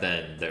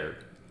 then they're.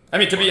 I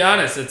mean, to be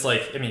honest, it's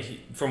like, I mean,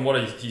 from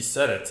what he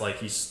said, it's like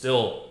he's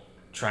still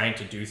trying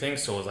to do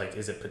things. So it's like,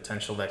 is it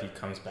potential that he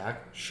comes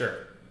back?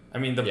 Sure. I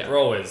mean,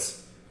 bro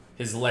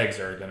his legs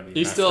are going to be.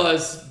 He still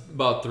has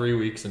about 3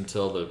 weeks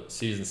until the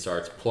season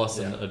starts, plus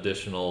an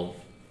additional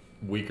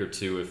week or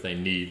 2 if they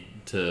need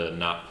to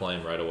not play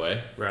him right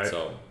away. Right.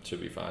 So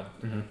should be fine.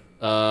 Mm-hmm.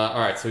 All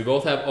right. So we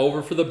both have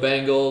over for the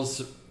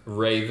Bengals.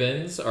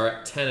 Ravens are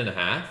at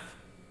 10.5.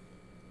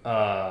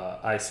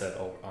 I said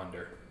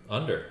under.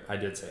 Under. I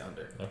did say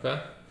under.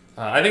 Okay.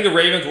 I think the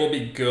Ravens will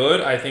be good.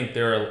 I think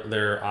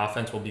their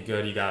offense will be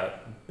good. You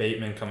got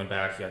Bateman coming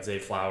back. You got Zay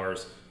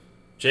Flowers.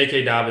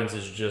 J.K. Dobbins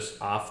is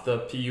just off the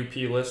PUP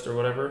list or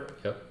whatever.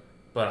 Yep.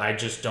 But I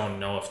just don't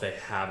know if they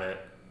have it.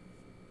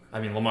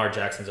 I mean, Lamar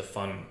Jackson's a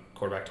fun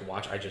quarterback to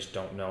watch. I just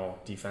don't know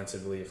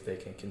defensively if they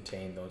can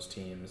contain those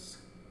teams.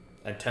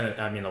 And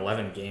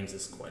 11 games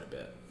is quite a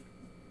bit.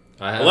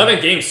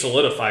 11 games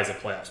solidifies a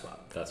playoff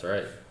spot. That's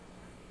right.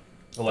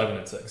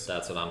 11-6.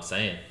 That's what I'm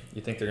saying.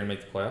 You think they're gonna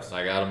make the playoffs?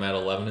 I got them at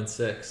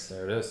 11-6.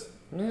 There it is.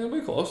 Yeah, it'll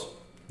be close.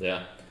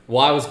 Yeah.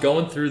 Well, I was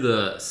going through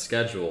the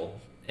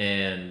schedule,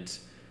 and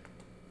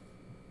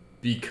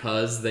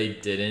because they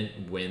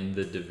didn't win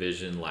the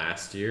division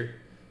last year,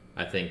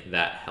 I think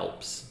that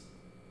helps.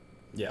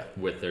 Yeah.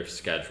 With their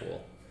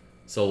schedule.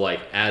 So like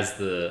as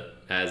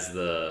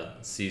the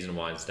season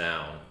winds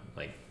down,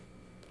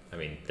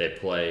 they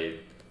play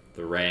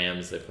the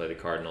Rams, they play the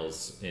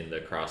Cardinals in the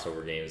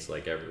crossover games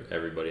like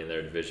everybody in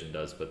their division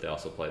does, but they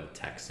also play the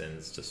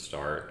Texans to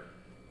start,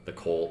 the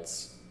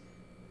Colts.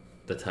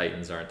 The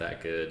Titans aren't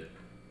that good.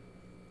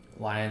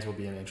 Lions will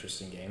be an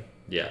interesting game.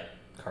 Yeah.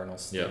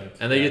 Cardinals. Yeah.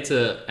 And they get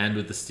to end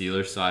with the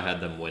Steelers, so I had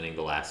them winning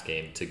the last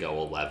game to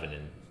go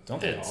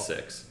Don't they and all?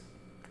 6.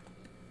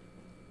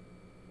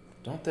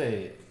 Don't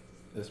they?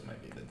 This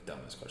might be the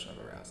dumbest question I've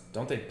ever asked.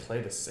 Don't they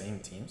play the same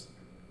teams?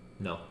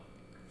 No.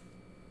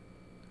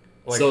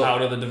 Like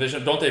out of the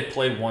division? Don't they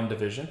play one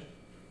division?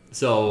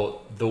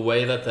 So the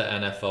way that the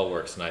NFL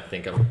works, and I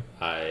think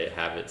I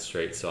have it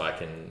straight so I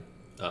can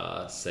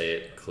say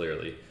it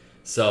clearly.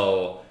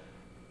 So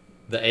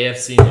the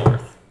AFC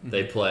North,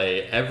 they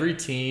play every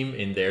team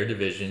in their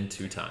division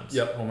 2 times.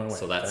 Yep, home and away.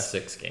 So that's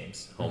 6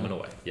 games, home and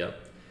away. Yep.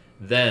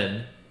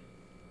 Then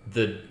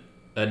an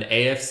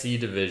AFC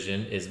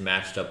division is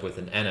matched up with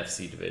an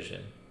NFC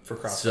division. For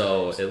crossover.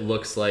 So it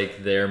looks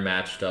like they're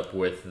matched up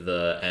with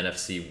the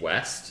NFC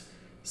West.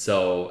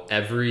 So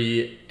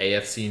every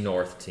AFC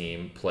North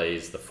team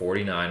plays the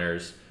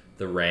 49ers,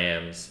 the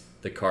Rams,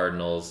 the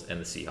Cardinals, and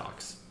the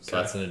Seahawks. So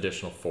that's an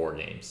additional 4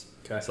 games.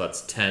 Okay. So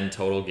that's 10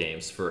 total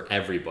games for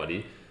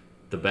everybody.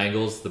 The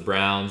Bengals, the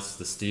Browns,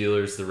 the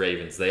Steelers, the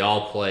Ravens, they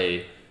all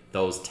play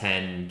those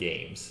 10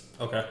 games.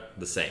 Okay.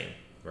 The same,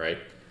 right?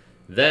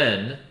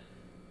 Then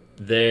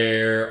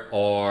there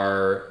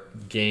are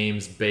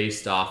games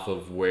based off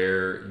of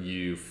where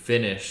you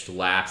finished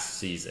last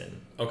season.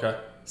 Okay.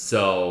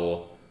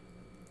 So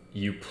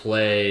you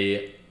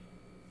play,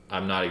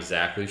 I'm not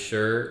exactly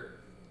sure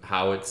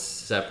how it's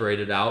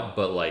separated out,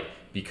 but like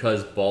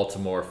because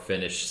Baltimore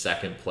finished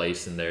second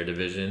place in their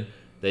division,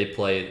 they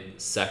play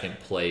second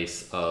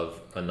place of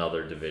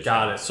another division.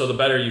 Got it. So the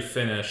better you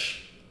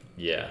finish.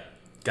 Yeah.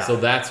 Got so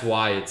it. that's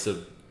why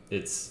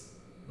it's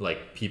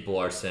like people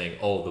are saying,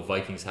 oh, the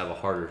Vikings have a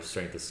harder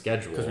strength of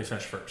schedule Because we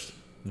finished first.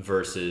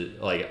 versus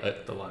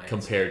like The Lions.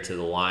 compared to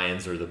the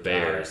Lions or the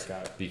Bears,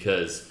 Got it.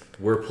 because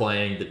we're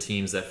playing the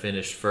teams that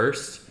finished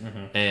first,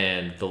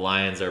 and the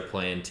Lions are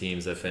playing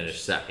teams that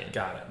finished second.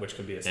 Got it. Which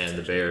could be a And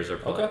the Bears are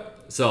playing. Okay.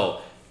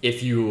 So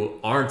if you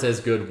aren't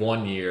as good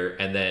one year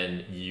and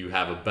then you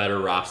have a better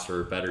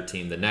roster, better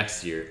team the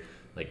next year,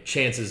 like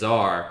chances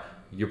are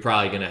you're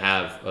probably going to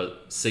have a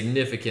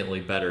significantly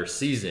better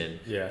season.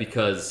 Yeah.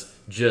 Because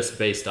just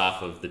based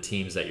off of the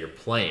teams that you're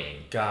playing,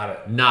 Got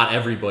it. not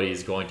everybody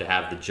is going to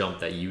have the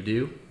jump that you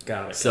do.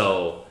 Got it.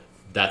 So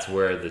that's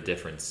where the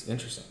difference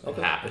Interesting.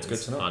 Okay. happens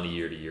That's good to know. on a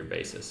year-to-year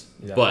basis.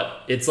 Yeah.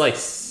 But it's like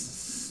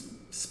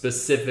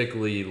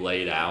specifically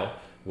laid out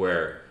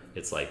where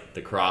it's like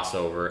the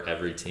crossover,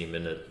 every team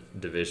in a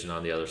division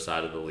on the other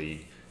side of the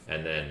league,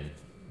 and then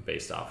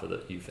based off of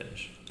the you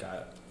finish. Got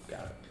it.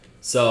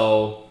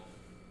 So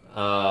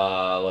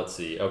let's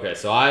see. Okay,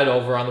 so I had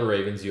over on the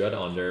Ravens, you had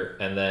under,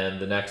 and then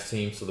the next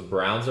team. So the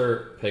Browns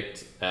are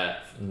picked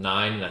at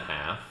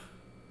 9.5.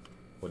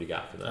 What do you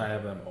got for them? I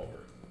have them over.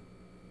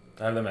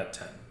 I have them at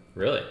 10.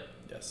 Really?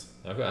 Yes.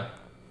 Okay.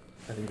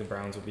 I think the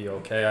Browns will be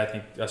okay. I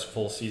think that's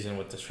full season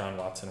with Deshaun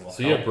Watson will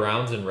So help. you have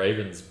Browns and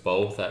Ravens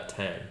both at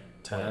 10.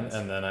 10,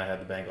 and then I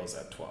had the Bengals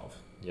at 12.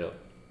 Yep.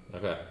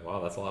 Okay.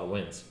 Wow, that's a lot of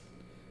wins.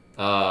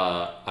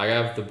 I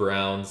have the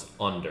Browns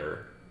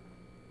under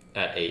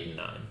at 8 and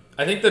 9.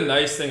 I think the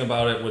nice thing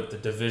about it with the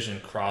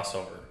division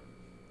crossover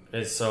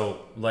is,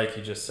 so like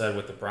you just said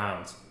with the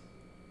Browns,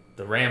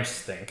 the Rams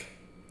stink.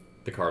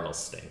 The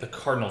Cardinals stink. The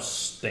Cardinals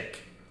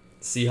stink.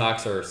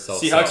 Seahawks are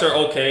Seahawks are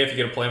okay if you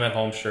get to play them at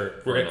home, sure.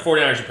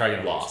 49ers are probably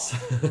going to loss.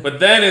 But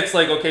then it's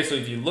like, okay, so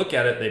if you look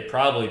at it, they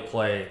probably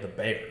play the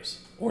Bears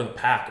or the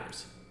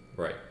Packers.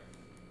 Right.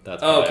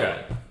 That's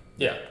okay.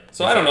 Yeah.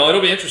 So I don't know.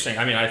 It'll be interesting.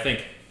 I mean, I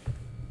think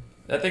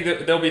that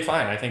they'll be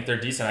fine. I think they're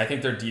decent. I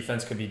think their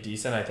defense could be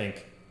decent. I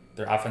think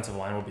their offensive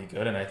line will be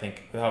good. And I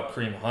think without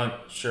Kareem Hunt,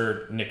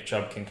 sure, Nick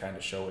Chubb can kind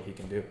of show what he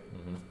can do.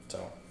 Mm-hmm.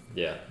 So.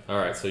 Yeah. All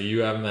right. So you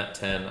have them at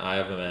 10. I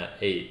have them at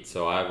 8.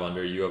 So I have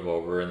under. You have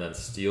over. And then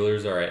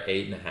Steelers are at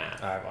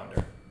 8.5. I have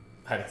under.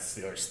 I think the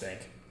Steelers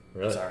stink.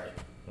 Really? Sorry.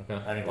 Okay.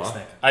 I think they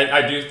stink.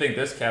 I do think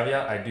this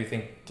caveat. I do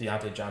think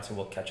Deontay Johnson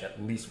will catch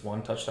at least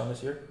 1 touchdown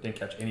this year. Didn't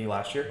catch any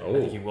last year. Oh. I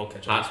think he will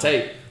catch. Hot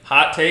take. One.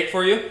 Hot take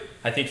for you.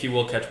 I think he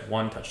will catch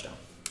 1 touchdown.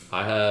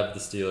 I have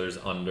the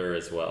Steelers under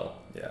as well.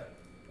 Yeah.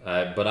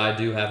 But I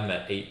do have them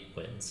at 8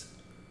 wins.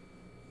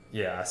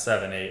 Yeah,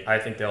 7, 8. I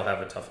think they'll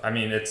have a tough. I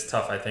mean, it's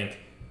tough. I think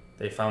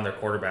they found their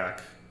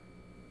quarterback.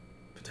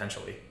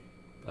 Potentially.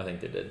 I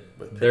think they did.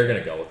 They're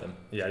gonna go with him.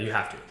 Yeah, you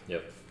have to.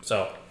 Yep.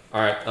 So.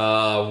 All right.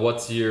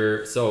 What's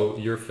your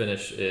your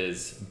finish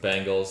is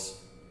Bengals,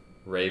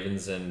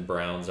 Ravens, and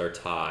Browns are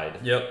tied.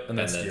 Yep. And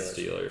then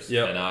Steelers.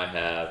 Yep. And I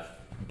have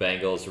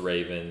Bengals,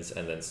 Ravens,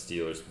 and then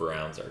Steelers,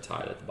 Browns are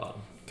tied at the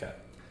bottom. Okay.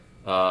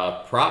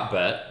 Prop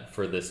bet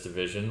for this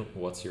division.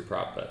 What's your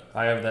prop bet?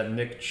 I have that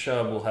Nick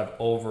Chubb will have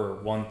over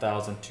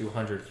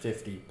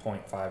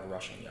 1,250.5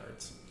 rushing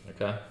yards.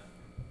 Okay.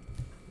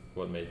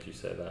 What made you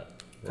say that?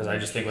 Because I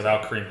just think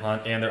without Kareem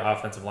Hunt and their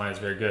offensive line is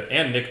very good.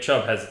 And Nick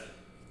Chubb has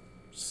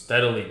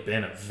steadily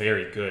been a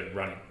very good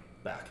running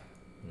back.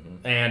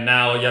 Mm-hmm. And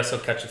now, yes, he'll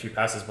catch a few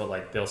passes, but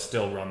like they'll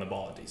still run the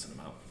ball a decent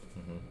amount.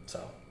 Mm-hmm.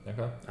 So,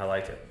 okay. I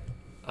like it.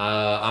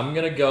 I'm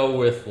going to go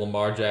with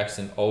Lamar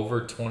Jackson over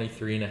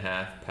 23.5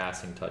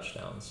 passing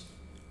touchdowns.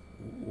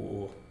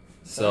 Ooh.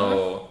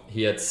 So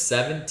he had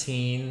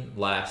 17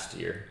 last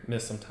year.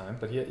 Missed some time,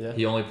 but yeah.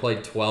 He only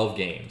played 12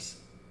 games.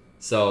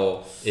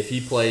 So if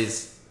he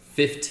plays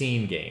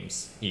 15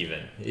 games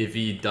even. If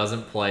he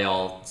doesn't play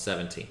all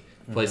 17.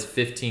 Plays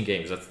 15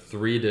 games. That's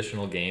 3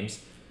 additional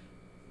games.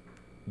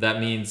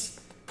 That means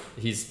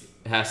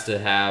has to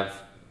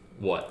have,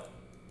 what?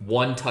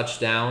 1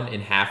 touchdown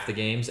in half the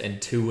games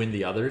and 2 in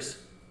the others?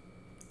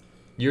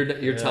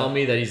 You're telling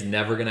me that he's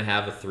never going to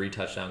have a 3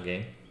 touchdown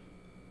game?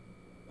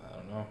 I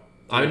don't know.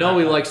 I know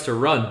he likes to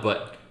run,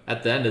 but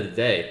at the end of the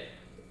day,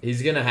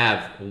 he's going to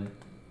have,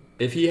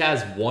 if he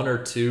has 1 or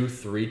 2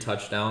 3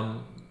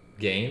 touchdown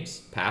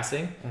games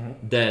passing,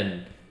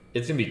 then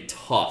it's going to be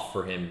tough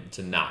for him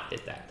to not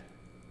hit that.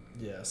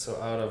 Yeah,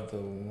 so out of the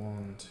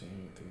 1, 2,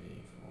 3,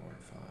 4,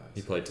 5.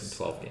 He played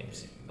 12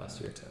 games last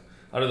year. 10.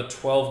 Out of the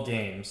 12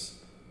 games,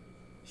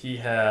 he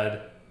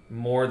had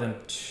more than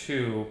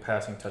 2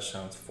 passing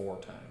touchdowns 4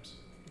 times.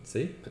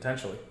 See?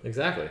 Potentially.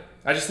 Exactly.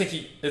 I just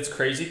think it's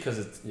crazy because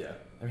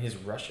his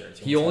rush yards.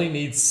 He only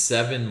needs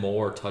 7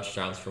 more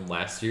touchdowns from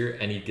last year,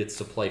 and he gets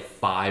to play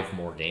 5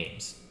 more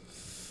games.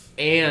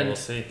 And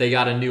they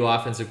got a new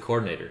offensive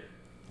coordinator.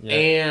 Yeah.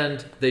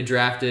 And they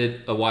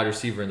drafted a wide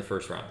receiver in the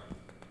first round.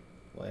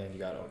 Well, and you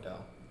got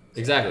Odell.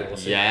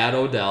 Exactly. You add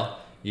Odell.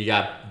 You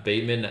got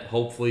Bateman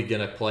hopefully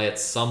going to play at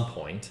some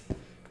point.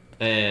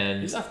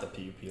 And he's off the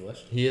PUP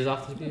list. He is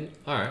off the PUP?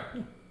 All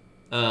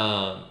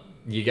right.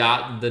 You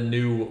got the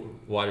new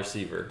wide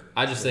receiver.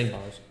 I just think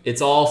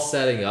it's all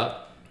setting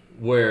up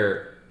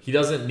where he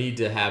doesn't need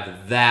to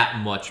have that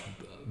much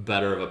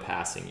better of a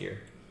passing year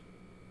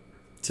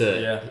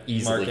to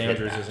easily Mark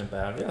Andrews isn't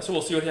bad. Yeah, so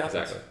we'll see what happens.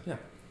 Exactly. Yeah.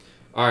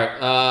 All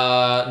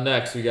right.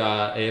 Next, we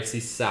got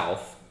AFC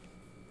South.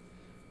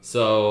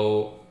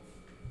 So,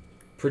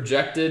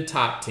 projected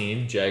top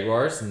team,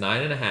 Jaguars,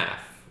 9.5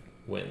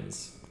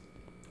 wins.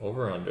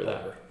 Over or under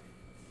that?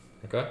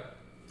 Okay.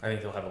 I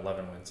think they'll have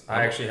 11 wins.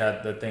 I actually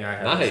had the thing I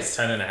had was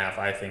 10.5.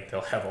 I think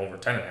they'll have over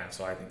 10.5,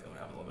 so I think they'll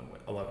have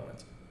 11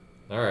 wins.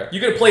 All right.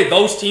 You're going to play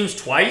those teams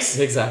twice?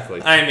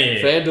 Exactly. I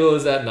mean, FanDuel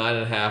is at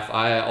 9.5.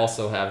 I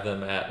also have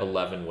them at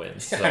 11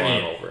 wins, so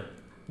I'm over.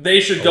 They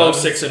should go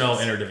 6-0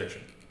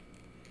 interdivision.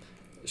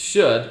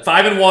 Should.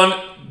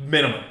 5-1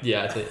 minimum.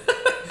 Yeah,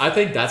 I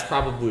think that's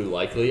probably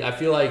likely. I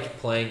feel like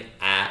playing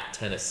at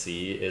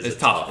Tennessee is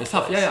tough. It's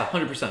tough. Yeah,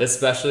 100%.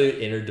 Especially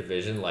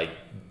interdivision, like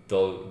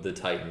the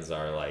Titans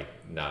are like,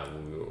 nah,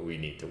 we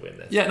need to win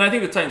this. Yeah, and I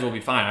think the Titans will be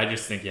fine. I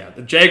just think,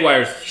 the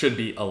Jaguars should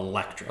be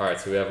electric. All right,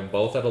 so we have them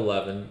both at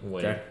 11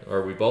 wins. Okay.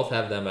 Or we both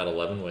have them at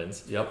 11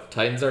 wins. Yep.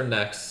 Titans are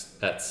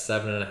next at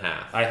 7.5.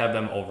 I have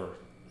them over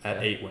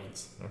at 8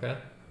 wins. Okay.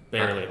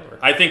 Barely over.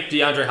 I think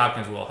DeAndre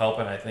Hopkins will help,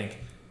 and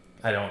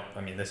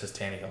this is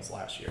Tannehill's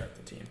last year at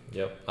the team.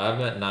 Yep. I have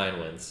them at 9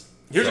 wins.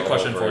 Here's a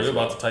question for you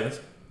about the Titans.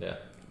 Yeah.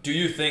 Do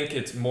you think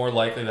it's more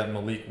likely that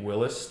Malik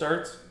Willis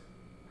starts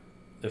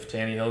if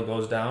Tannehill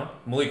goes down?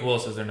 Malik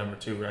Willis is their number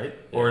 2, right?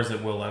 Yeah. Or is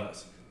it Will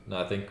Levis? No,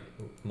 I think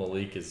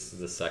Malik is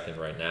the second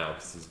right now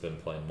because he's been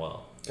playing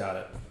well. Got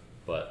it.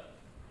 But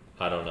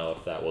I don't know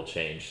if that will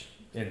change.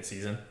 In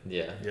season?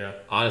 Yeah. Yeah.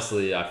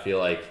 Honestly, I feel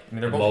like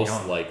most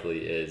young. Likely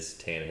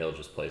is Tannehill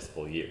just plays the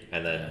whole year.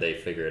 And then they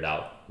figure it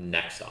out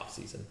next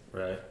offseason.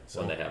 Right.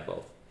 When they have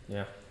both.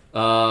 Yeah.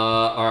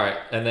 All right.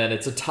 And then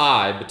it's a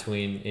tie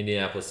between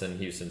Indianapolis and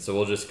Houston. So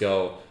we'll just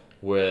go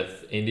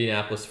with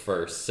Indianapolis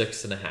first,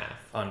 6.5.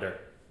 Under.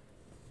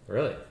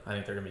 Really? I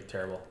think they're going to be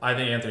terrible. I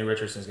think Anthony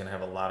Richardson's going to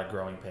have a lot of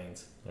growing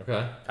pains.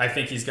 Okay. I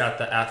think he's got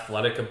the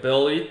athletic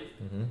ability,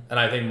 and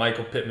I think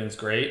Michael Pittman's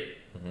great.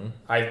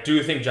 I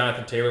do think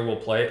Jonathan Taylor will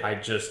play. I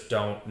just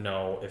don't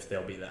know if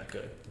they'll be that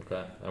good.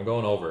 Okay. I'm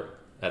going over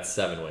at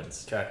 7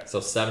 wins. Okay. So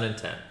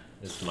 7-10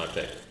 is my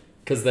pick.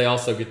 Because they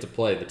also get to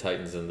play the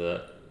Titans and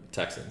the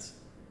Texans.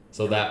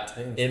 So that,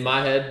 in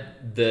my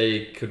head,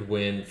 they could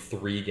win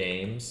 3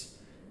 games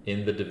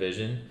in the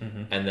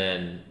division, and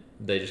then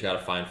they just got to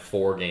find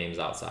 4 games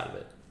outside of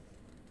it.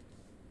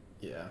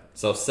 Yeah.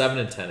 So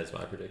 7-10 is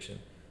my prediction.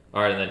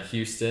 All right, and then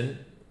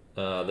Houston,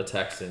 the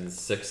Texans,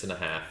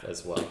 6.5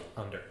 as well.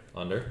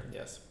 Under?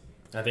 Yes.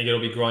 I think it'll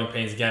be growing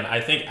pains again. I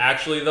think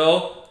actually,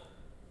 though,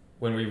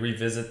 when we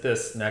revisit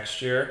this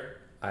next year,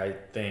 I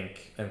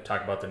think, and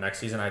talk about the next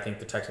season, I think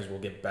the Texans will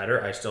get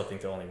better. I still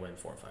think they'll only win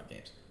 4 or 5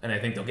 games. And I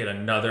think they'll get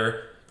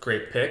another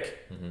great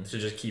pick to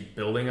just keep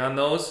building on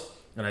those.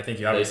 And I think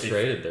you obviously... They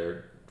traded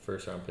their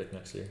first-round pick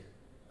next year.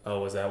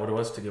 Oh, was that what it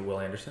was? To get Will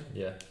Anderson?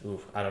 Yeah.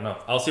 Oof, I don't know.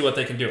 I'll see what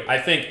they can do. I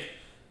think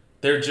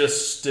they're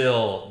just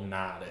still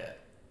not it.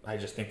 I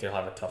just think they'll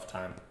have a tough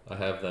time. I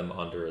have them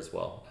under as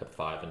well at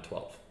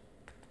 5-12.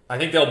 I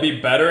think they'll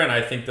be better, and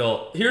I think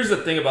they'll... Here's the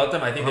thing about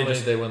them. I think How many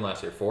did they win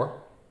last year?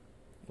 4?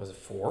 Was it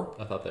 4?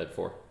 I thought they had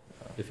 4.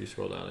 If you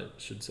scroll down, it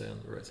should say on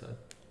the right side.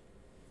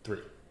 3.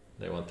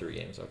 They won 3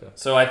 games, okay.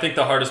 So I think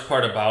the hardest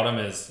part about them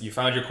is you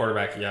found your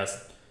quarterback,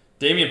 yes.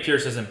 Damian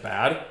Pierce isn't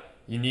bad.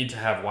 You need to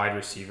have wide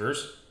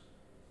receivers.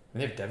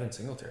 And they have Devin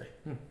Singletary.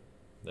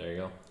 There you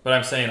go. But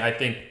I'm saying I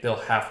think they'll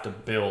have to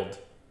build.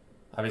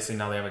 Obviously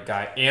now they have a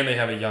guy and they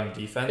have a young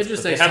defense. It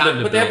just takes time to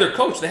build. But they have their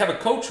coach. They have a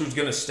coach who's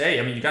going to stay.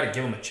 I mean, you got to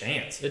give him a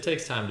chance. It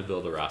takes time to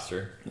build a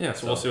roster. Yeah,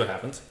 so we'll see what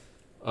happens.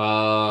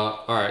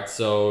 All right,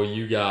 so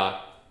you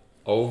got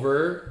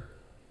over...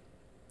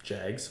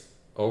 Jags.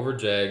 Over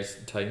Jags,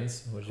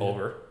 Titans.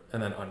 Over,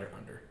 and then under.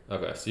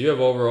 Okay, so you have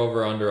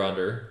over,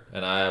 under,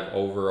 and I have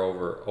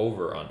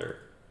over, under.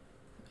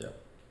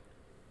 Yep.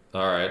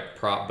 All right,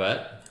 prop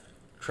bet.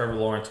 Trevor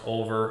Lawrence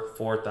over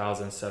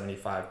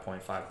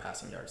 4,075.5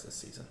 passing yards this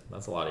season.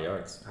 That's a lot of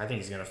yards. I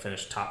think he's going to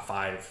finish top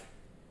 5.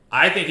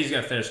 I think he's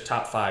going to finish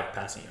top 5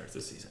 passing yards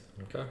this season.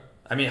 Okay.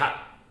 I mean,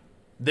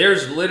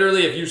 there's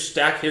literally, if you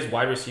stack his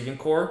wide receiving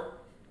core,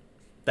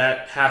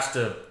 that has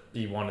to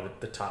be one of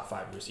the top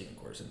 5 receiving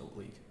cores in the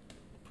league.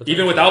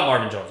 Even without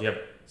Marvin Jones, you have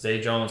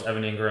Zay Jones,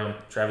 Evan Ingram,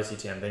 Travis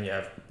Etienne, then you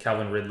have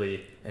Calvin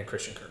Ridley and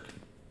Christian Kirk.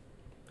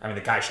 I mean,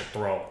 the guy should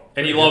throw.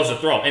 And he loves to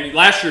throw. And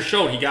last year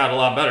showed he got a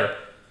lot better.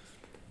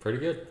 Pretty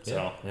good.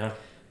 So, yeah.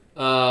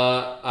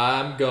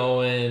 I'm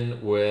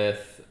going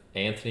with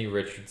Anthony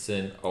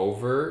Richardson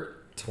over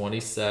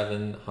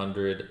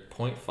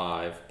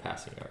 2,700.5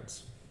 passing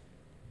yards.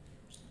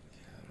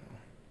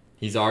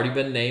 He's already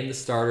been named the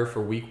starter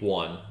for week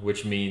 1,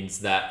 which means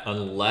that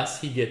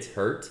unless he gets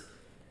hurt,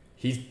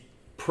 he's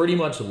pretty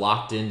much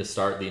locked in to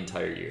start the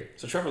entire year.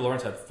 So Trevor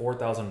Lawrence had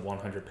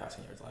 4,100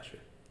 passing yards last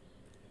year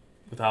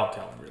without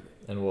Calvin Ridley.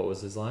 And what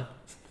was his line?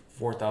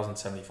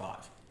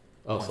 4,075.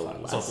 Oh, so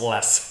less. So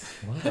less.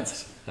 What?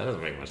 That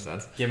doesn't make much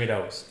sense. Give me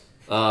those.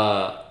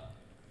 All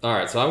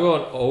right, so I'm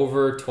going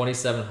over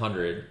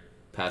 2,700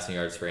 passing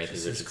yards for Anthony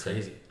Richardson. This is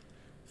crazy.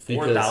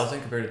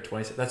 4,000 compared to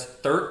 27. That's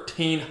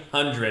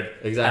 1,300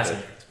 exactly. passing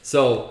yards.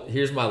 So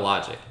here's my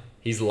logic.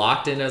 He's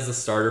locked in as the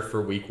starter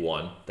for week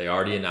 1. They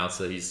already announced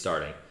that he's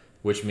starting,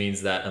 which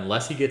means that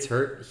unless he gets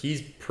hurt,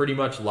 he's pretty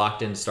much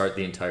locked in to start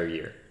the entire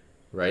year,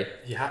 right?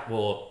 Yeah.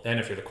 Well, and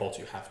if you're the Colts,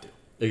 you have to.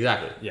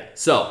 Exactly. Yeah.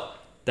 So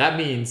that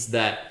means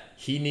that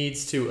he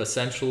needs to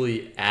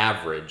essentially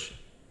average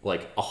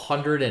like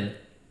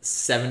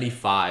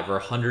 175 or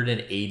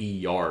 180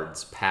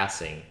 yards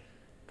passing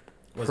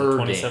Was per it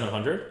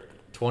 2,700? game.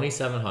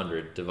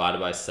 2,700 divided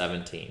by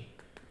 17.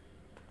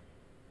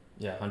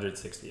 Yeah,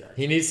 160 yards.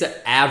 He needs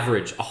to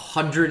average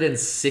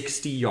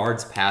 160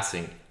 yards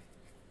passing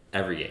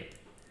every game.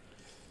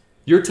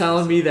 You're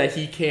telling me that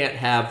he can't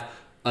have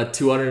a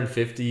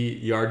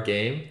 250-yard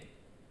game?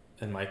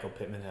 And Michael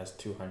Pittman has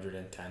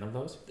 210 of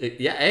those?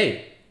 Yeah,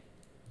 hey.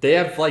 They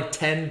have like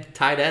 10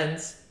 tight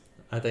ends,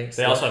 I think.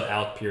 They also have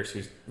Alec Pierce,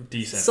 who's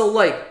decent. So,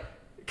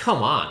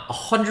 come on.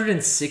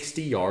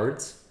 160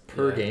 yards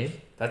per game?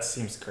 That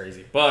seems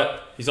crazy.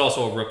 But he's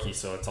also a rookie,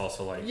 so it's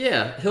also like...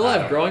 Yeah, he'll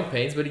have growing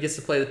pains, but he gets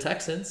to play the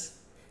Texans.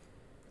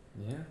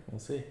 Yeah, we'll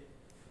see.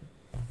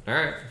 All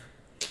right.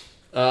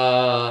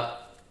 All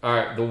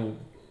right,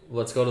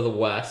 let's go to the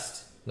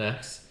West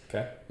next.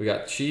 Okay. We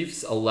got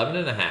Chiefs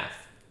 11.5.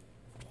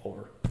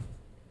 Over.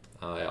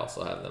 I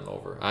also have them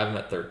over. I have them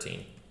at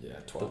 13. Yeah,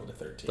 12 to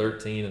 13.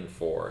 13 and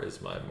 4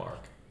 is my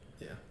mark.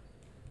 Yeah.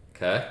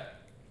 Okay.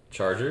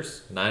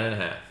 Chargers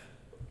 9.5.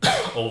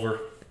 Over.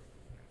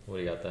 What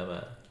do you got them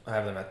at? I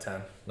have them at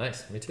 10.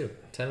 Nice, me too.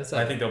 10 and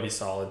 7. I think they'll be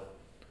solid.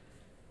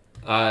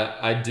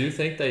 I do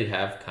think they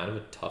have kind of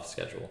a tough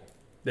schedule.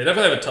 They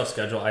definitely have a tough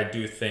schedule, I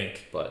do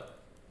think. But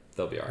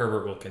they'll be all right.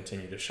 Herbert will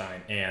continue to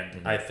shine.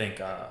 And I think,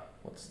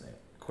 what's his name?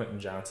 Quentin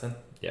Johnson.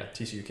 Yeah.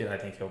 TCU kid, I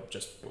think he'll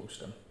just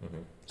boost him.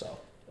 Mm-hmm. So.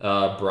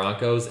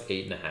 Broncos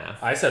 8.5.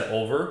 I said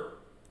over.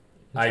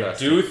 I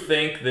do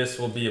think this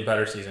will be a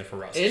better season for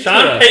Russ. Sean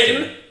Sean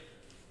Payton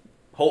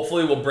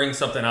hopefully will bring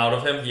something out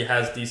of him. He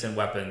has decent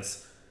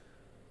weapons.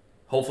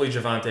 Hopefully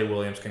Javonte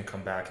Williams can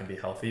come back and be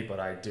healthy, but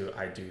I do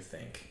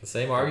think. The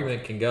same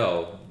argument can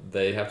go.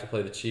 They have to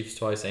play the Chiefs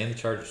twice and the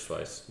Chargers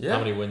twice. Yeah. How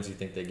many wins do you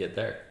think they get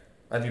there?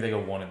 I think they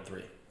go 1-3.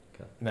 Okay.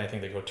 And I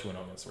think they go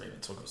 2-0 against the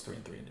Ravens, so it goes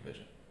 3-3 in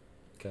division.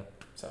 Okay.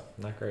 So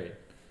not great.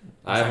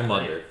 I have them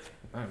under.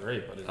 Not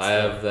great, but it's I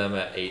have them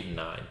at 8 and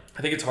 9.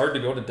 I think it's hard to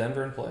go to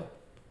Denver and play.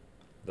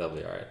 They'll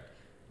be all right.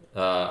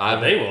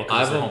 They will. I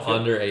have them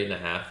under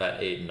 8.5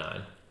 at 8 and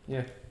 9.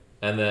 Yeah.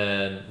 And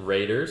then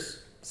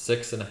Raiders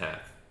 6.5.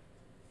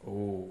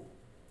 Ooh.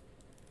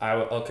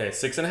 Okay,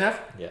 6.5?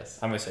 Yes.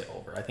 I'm gonna say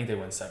over. I think they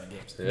win 7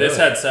 games. Really? This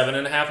had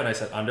 7.5, and I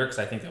said under because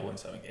I think they'll win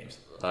 7 games.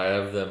 I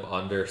have them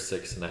under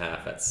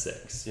 6.5 at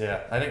 6.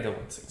 Yeah, I think they'll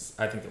win 6.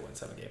 I think they'll win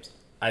 7 games.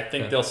 I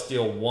think they'll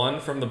steal 1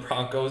 from the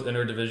Broncos in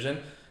their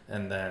division,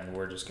 and then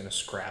we're just gonna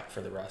scrap for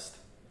the rest.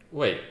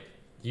 Wait,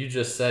 you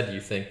just said you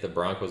think the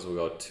Broncos will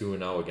go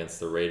 2-0 against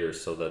the Raiders,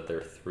 so that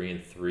they're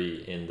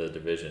 3-3 in the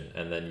division,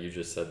 and then you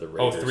just said the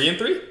Raiders. Oh,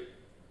 3-3?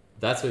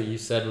 That's what you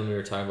said when we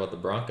were talking about the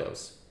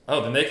Broncos. Oh,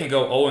 then they can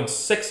go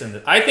 0-6 in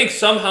the. I think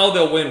somehow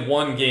they'll win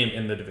 1 game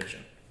in the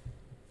division.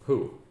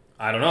 Who?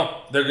 I don't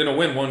know. They're gonna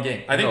win 1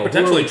 game. I think no,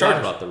 potentially who are we Chargers.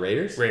 talking about the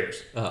Raiders.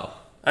 Raiders. Oh.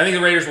 I think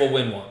the Raiders will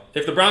win 1.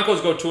 If the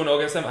Broncos go 2-0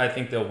 against them, I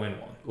think they'll win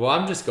 1. Well,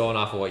 I'm just going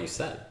off of what you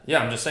said.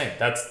 Yeah, I'm just saying.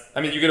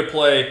 I mean, you're going to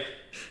play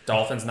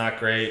Dolphins, not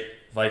great.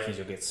 Vikings,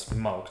 you'll get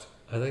smoked.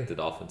 I think the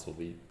Dolphins will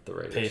beat the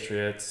Raiders.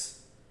 Patriots.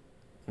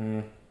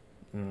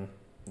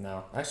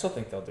 No. I still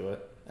think they'll do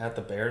it. At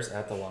the Bears,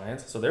 at the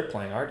Lions. So they're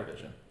playing our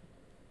division.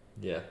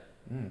 Yeah.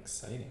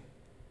 Exciting.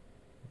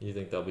 You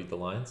think they'll beat the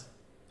Lions?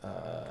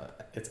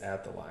 It's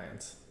at the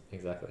Lions.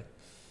 Exactly.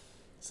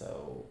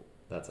 So.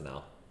 That's an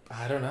L.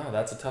 I don't know.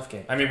 That's a tough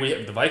game. I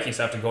mean, the Vikings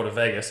have to go to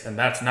Vegas, and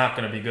that's not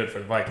going to be good for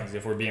the Vikings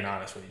if we're being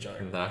honest with each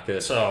other. Not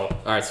good. So,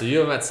 all right, so you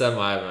have them at 7,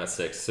 I have them at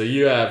 6. So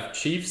you have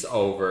Chiefs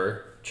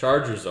over,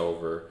 Chargers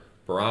over,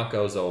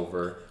 Broncos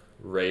over,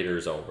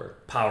 Raiders over.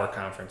 Power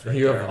conference right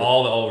there.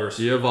 All the overs.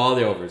 You have all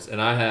the overs.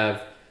 And I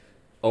have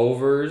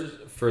overs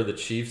for the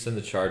Chiefs and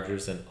the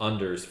Chargers and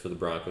unders for the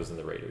Broncos and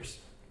the Raiders.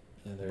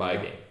 By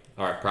a game.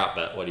 All right, prop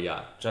bet. What do you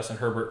got? Justin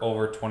Herbert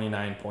over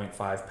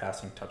 29.5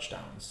 passing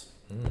touchdowns.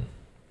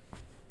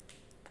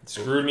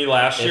 Screwed me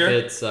last year.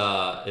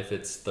 If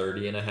it's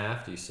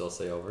 30.5, do you still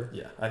say over?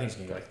 Yeah, I think it's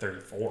going to be like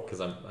 34. Because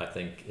I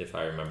think, if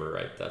I remember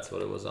right, that's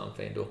what it was on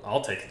FanDuel.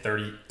 I'll take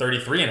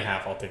 33.5.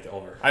 I'll take the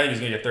over. I think he's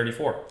going to get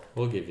 34.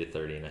 We'll give you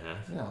 30.5.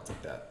 Yeah, I'll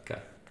take that.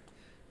 Okay.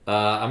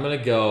 I'm going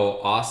to go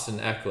Austin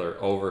Eckler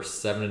over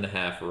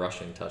 7.5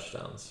 rushing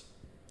touchdowns.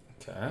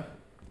 Okay.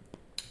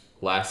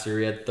 Last year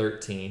he had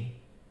 13.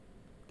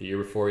 The year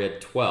before he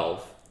had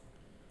 12.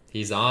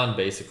 He's on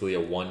basically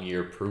a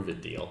 1-year prove-it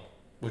deal.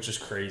 Which is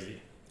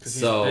crazy. Because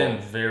he's been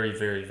very,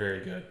 very, very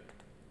good.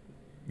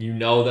 You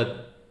know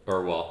that,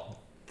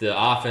 the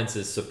offense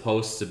is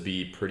supposed to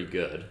be pretty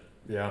good.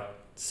 Yeah.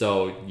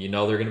 So you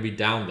know they're going to be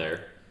down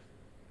there.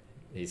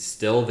 He's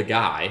still the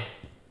guy.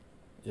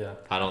 Yeah.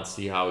 I don't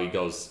see how he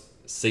goes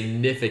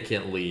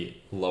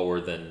significantly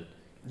lower than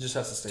He just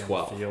has to stay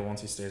 12. on the field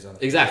once he stays on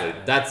the Exactly.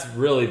 field. That's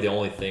really the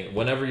only thing.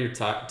 Whenever you're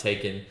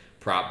taking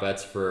prop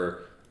bets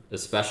for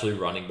especially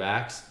running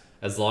backs,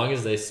 as long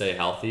as they stay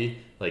healthy,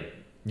 like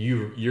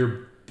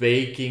you're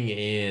baking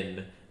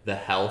in the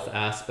health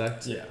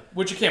aspect. Yeah,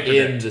 which you can't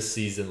predict. In the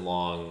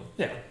season-long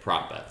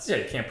prop bets. Yeah,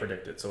 you can't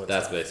predict it. So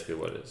that's basically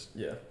what it is.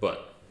 Yeah.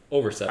 But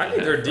over 7. I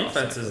think their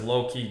defense is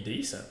low-key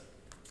decent.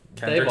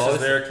 Kendricks is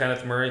there,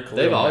 Kenneth Murray, Khalil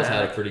They've always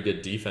Mack. had a pretty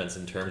good defense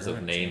in terms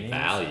of name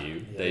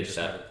value. Yeah, they just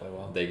have to play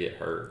well. They get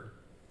hurt.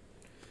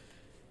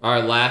 All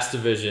right, last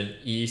division,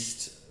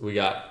 East. We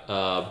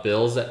got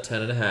Bills at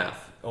 10.5.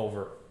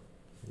 Over.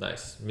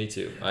 Nice. Me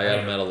too. I got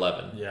them at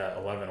 11. Yeah,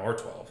 11 or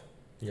 12.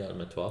 You got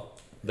them at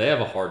 12? They have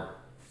a hard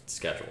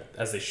schedule.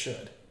 As they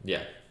should.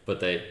 Yeah,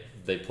 but they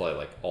play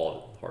like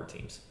all hard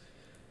teams.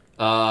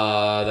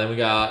 Then we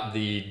got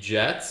the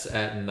Jets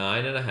at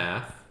 9.5.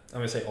 I'm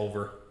going to say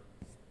over.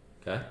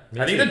 Okay.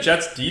 I think the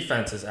Jets'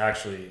 defense is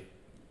actually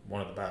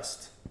one of the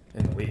best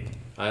in the league.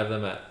 I have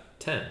them at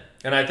 10.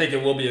 And I think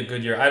it will be a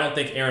good year. I don't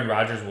think Aaron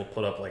Rodgers will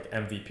put up like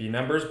MVP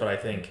numbers, but I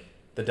think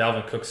the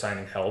Dalvin Cook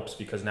signing helps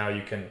because now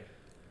you can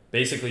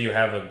basically you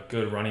have a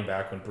good running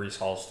back when Breece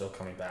Hall's still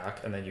coming back,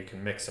 and then you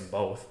can mix them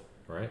both.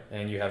 Right.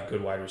 And you have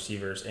good wide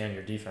receivers, and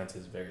your defense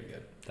is very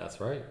good.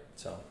 That's right.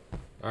 So.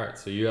 All right.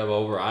 So you have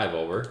over. I have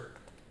over.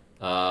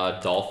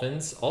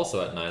 Dolphins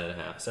also at 9.5.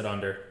 I said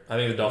under. I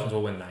think the Dolphins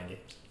will win 9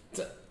 games.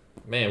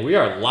 Man, we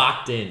are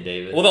locked in,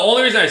 David. Well, the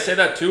only reason I say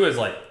that too is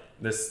like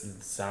this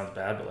sounds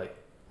bad, but like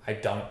I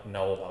don't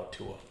know about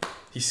Tua.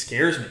 He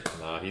scares me.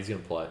 Nah, he's gonna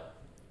play.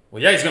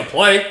 Well, yeah, he's gonna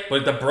play,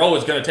 but the bro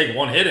is gonna take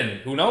one hit, and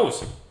who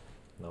knows?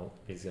 No,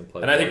 he's gonna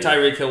play. And I think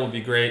Tyreek Hill will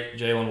be great.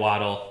 Jalen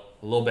Waddle,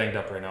 a little banged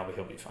up right now, but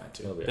he'll be fine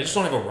too. They just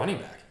don't have a running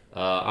back.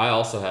 I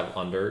also have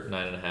under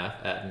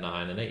 9.5 at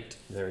 9 and 8.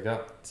 There we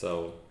go.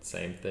 So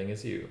same thing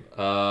as you.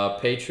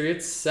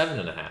 Patriots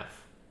 7.5.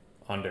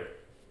 Under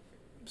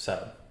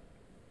 7.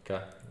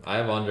 Okay. I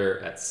have under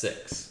at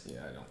 6.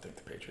 Yeah, I don't think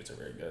the Patriots are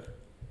very good.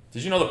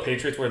 Did you know the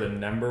Patriots were the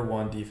number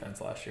 1 defense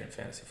last year in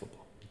fantasy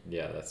football?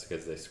 Yeah, that's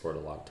because they scored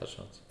a lot of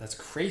touchdowns. That's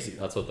crazy.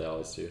 That's what they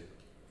always do.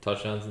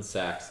 Touchdowns and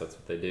sacks, that's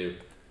what they do.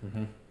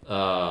 Mm-hmm.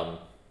 All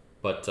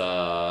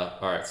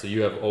right, so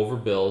you have over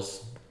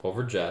Bills,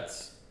 over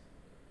Jets,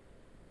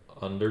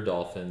 under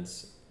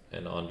Dolphins,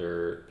 and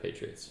under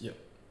Patriots. Yep.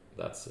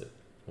 That's it.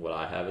 What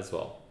I have as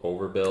well.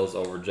 Over Bills,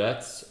 over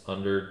Jets,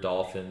 under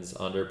Dolphins,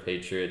 under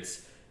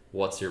Patriots.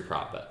 What's your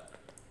prop bet?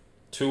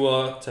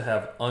 Tua to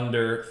have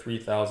under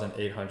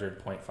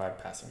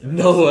 3,800.5 passing yards.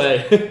 No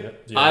way.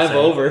 Yep. I have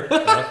over.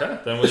 Okay,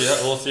 then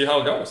we'll see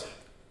how it goes.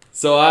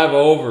 So I have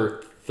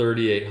over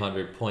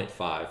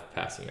 3,800.5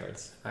 passing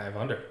yards. I have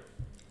under.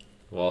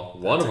 Well,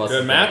 one of us is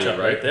good matchup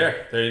right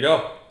there. There you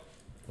go.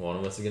 One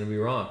of us is going to be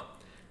wrong.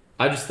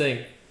 I just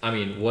think,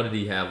 what did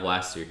he have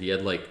last year? He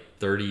had like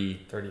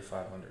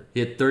 3,500. He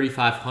had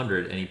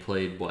 3,500 and he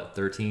played,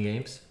 13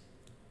 games?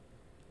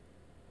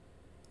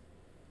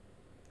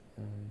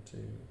 1, 2,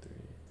 3,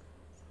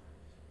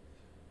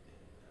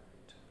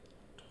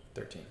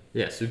 13.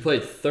 Yeah, so he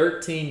played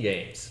 13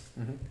 games.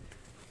 Mm-hmm.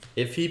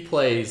 If he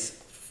plays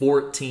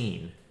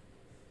 14,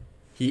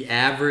 he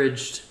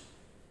averaged...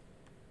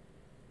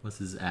 What's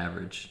his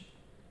average?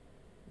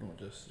 We'll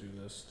just do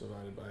this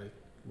divided by,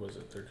 was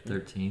it 13?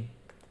 13.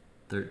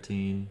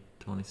 13,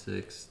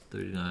 26,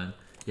 39.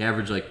 He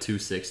averaged like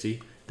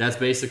 260. That's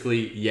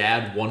basically, you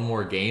add one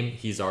more game,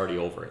 he's already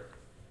over it.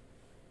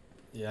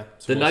 Yeah.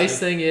 The nice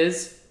thing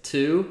is,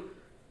 too,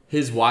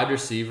 his wide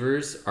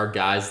receivers are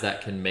guys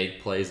that can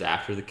make plays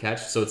after the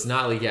catch. So it's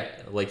not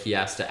like he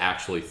has to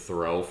actually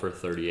throw for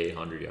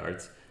 3,800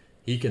 yards.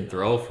 He can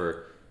throw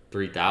for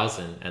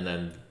 3,000, and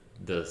then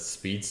the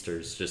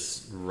speedsters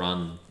just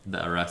run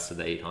the rest of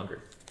the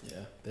 800.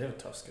 Yeah, they have a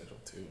tough schedule,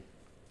 too.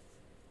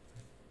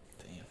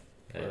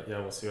 But yeah,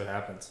 we'll see what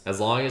happens. As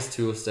long as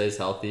Tua stays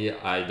healthy,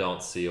 I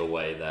don't see a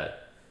way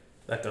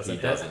that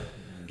doesn't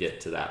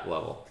get to that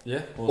level.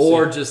 Yeah,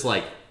 or see. Just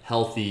like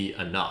healthy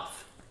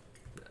enough.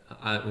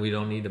 We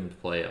don't need him to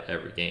play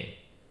every game.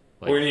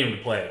 We need him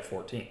to play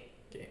 14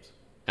 games.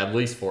 At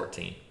least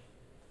 14.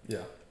 Yeah.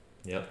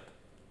 Yep.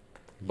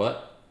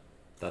 But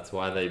that's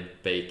why they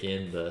bake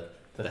in the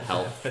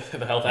health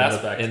the health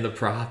aspect in the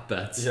prop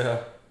bets.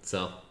 Yeah.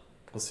 So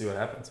we'll see what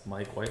happens.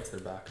 Mike White's their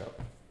backup.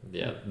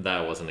 Yeah,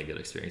 that wasn't a good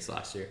experience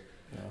last year.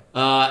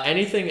 No.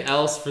 Anything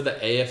else for the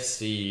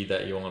AFC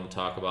that you want to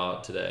talk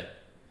about today?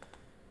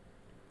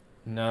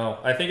 No.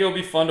 I think it'll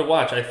be fun to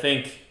watch. I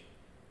think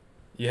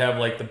you have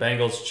like the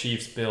Bengals,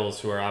 Chiefs, Bills,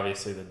 who are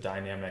obviously the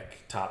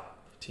dynamic top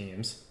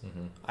teams.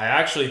 Mm-hmm. I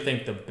actually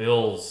think the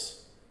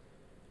Bills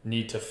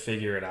need to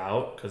figure it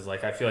out because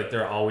like I feel like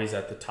they're always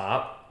at the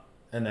top,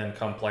 and then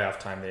come playoff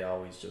time they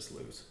always just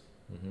lose.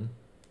 Mm-hmm.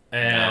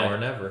 And now or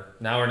never.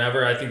 Now or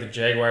never. I think the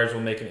Jaguars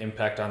will make an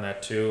impact on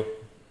that too.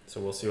 So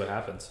we'll see what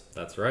happens.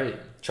 That's right.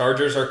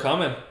 Chargers are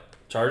coming.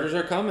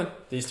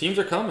 These teams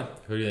are coming.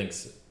 Who do you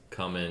think's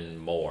coming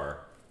more?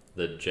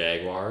 The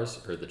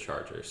Jaguars or the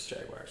Chargers?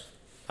 Jaguars.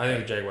 I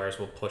think the Jaguars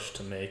will push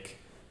to make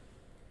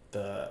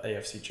the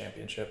AFC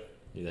Championship.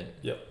 You think?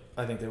 Yep.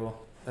 I think they will.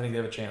 I think they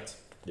have a chance.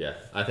 Yeah.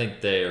 I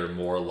think they are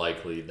more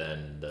likely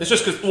than the It's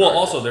just because,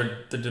 also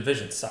the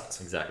division sucks.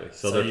 Exactly.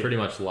 So they're pretty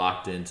much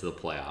locked into the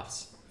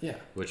playoffs. Yeah.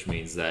 Which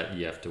means that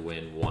you have to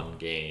win one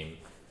game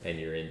and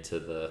you're into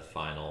the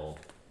final...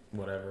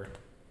 Whatever.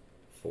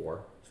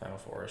 Final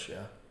four-ish,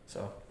 yeah.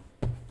 So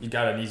you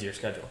got an easier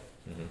schedule.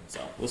 Mm-hmm.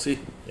 So we'll see.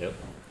 Yep.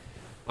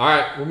 All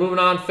right, we're moving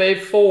on. Fave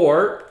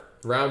 4,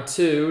 round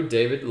 2.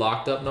 David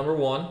locked up number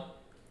 1.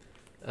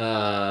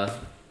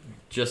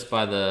 Just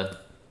by the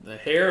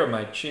hair of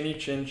my chinny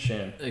chin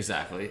chin.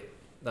 Exactly.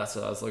 That's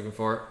what I was looking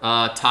for.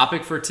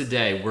 Topic for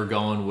today, we're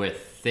going with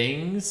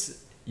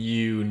things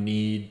you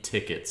need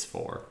tickets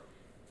for.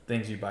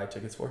 Things you buy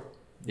tickets for?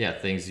 Yeah,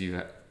 things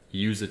you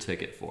use a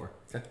ticket for.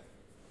 Okay.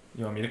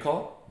 You want me to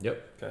call it?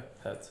 Yep. Okay,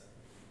 heads.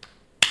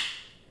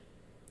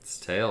 It's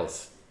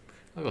tails.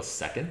 I'll go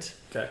second.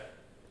 Okay.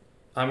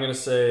 I'm going to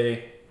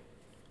say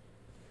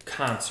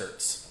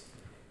concerts.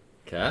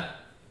 Okay.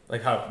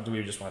 Like how, do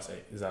we just want to say,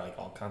 is that like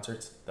all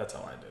concerts? That's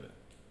how I did it.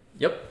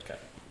 Yep. Okay.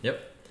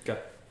 Yep. Okay.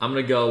 I'm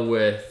going to go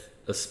with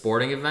a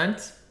sporting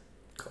event.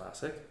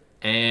 Classic.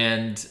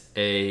 And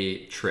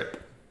a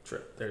trip.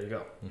 There you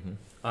go. Mm-hmm.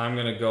 I'm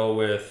going to go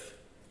with,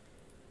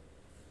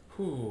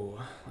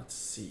 let's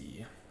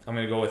see. I'm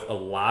going to go with a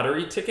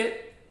lottery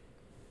ticket.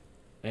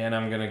 And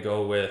I'm going to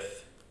go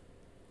with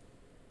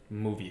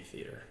movie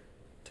theater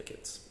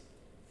tickets.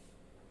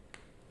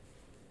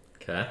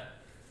 Okay.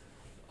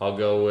 I'll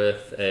go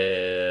with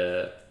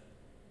a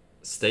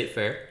state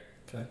fair.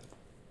 Okay.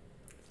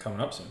 Coming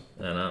up soon.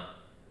 I know.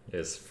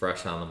 It's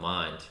fresh on the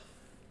mind.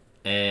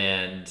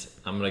 And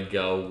I'm going to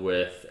go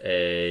with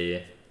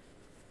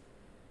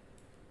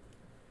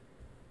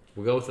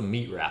we'll go with a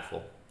meat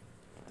raffle.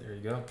 There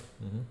you go.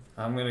 Mm-hmm.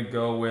 I'm going to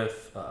go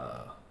with,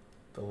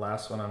 the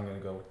last one I'm going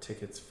to go with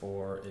tickets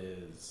for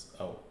is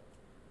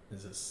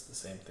this the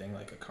same thing?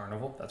 Like a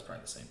carnival? That's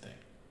probably the same thing.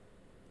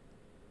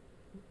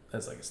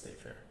 That's like a state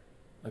fair.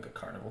 Like a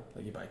carnival.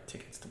 Like you buy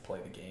tickets to play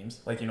the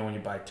games. Like, when you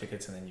buy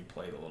tickets and then you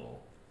play the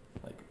little,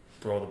 like,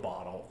 throw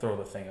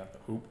the thing at the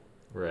hoop.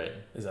 Right.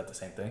 Is that the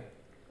same thing?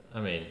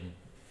 I mean...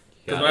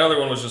 Because my other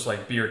one was just,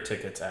 like, beer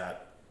tickets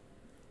at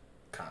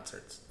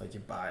concerts. Like, you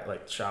buy,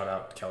 like, shout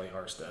out Kelly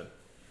Harstead.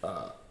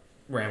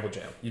 Ramble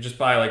Jam. You just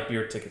buy, like,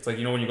 beer tickets. Like,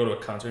 when you go to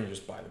a concert, you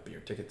just buy the beer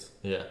tickets.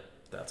 Yeah.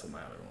 That's what my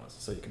other one was.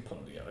 So you can put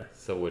them together.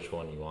 So which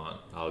one you want?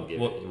 I'll give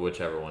it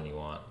whichever one you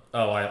want.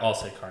 Oh, I'll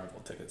say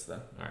carnival tickets then.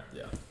 All right.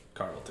 Yeah,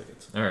 carnival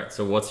tickets. All right.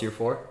 So what's your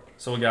 4?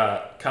 So we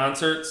got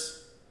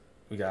concerts,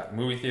 we got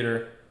movie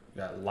theater, we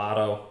got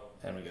lotto,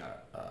 and we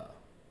got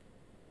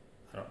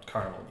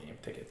carnival game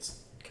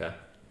tickets. Okay.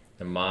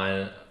 And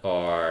mine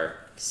are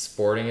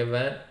sporting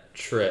event,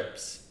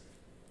 trips,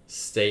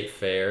 state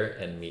fair,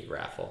 and meat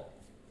raffle.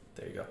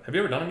 There you go. Have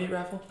you ever done a meat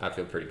raffle? I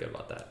feel pretty good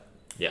about that.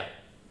 Yeah.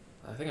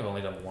 I think I've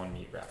only done one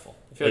meat raffle.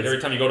 I feel like every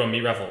time you go to a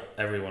meat raffle,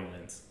 everyone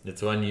wins.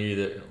 It's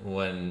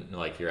when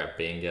like you're at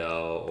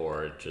bingo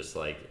or just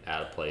like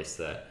at a place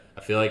that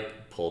I feel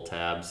like pull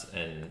tabs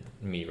and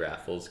meat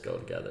raffles go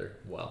together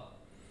well.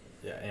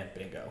 Yeah, and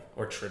bingo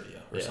or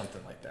trivia or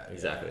something like that.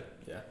 Exactly.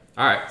 Yeah.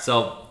 All right,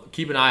 so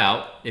keep an eye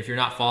out. If you're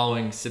not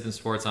following Sippin'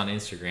 Sports on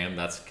Instagram,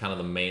 that's kind of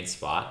the main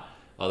spot.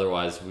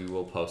 Otherwise, we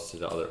will post it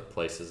to other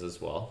places as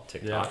well.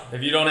 TikTok. Yeah.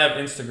 If you don't have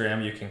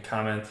Instagram, you can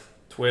comment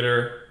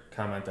Twitter.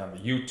 Comment on the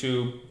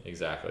YouTube.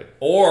 Exactly.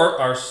 Or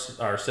our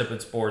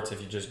Sippin' Sports.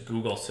 If you just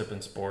Google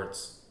Sippin'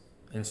 Sports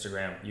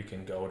Instagram, you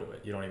can go to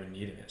it. You don't even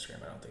need an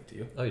Instagram, I don't think, do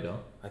you? Oh, you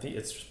don't? I think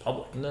it's just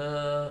public.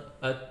 No.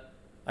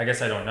 I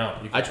guess I don't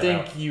know. I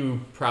think you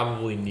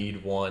probably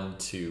need one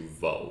to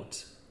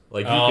vote.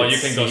 Like you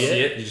can go see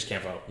it. You just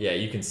can't vote. Yeah,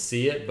 you can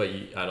see it, but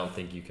I don't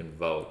think you can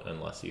vote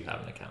unless you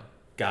have an account.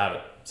 Got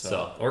it.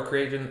 So or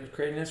create an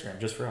Instagram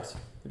just for us.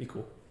 It'd be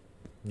cool.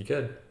 You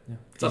could. Yeah.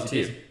 It's up to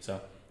you. So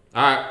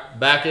All right,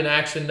 back in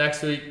action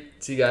next week.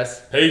 See you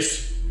guys.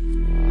 Peace.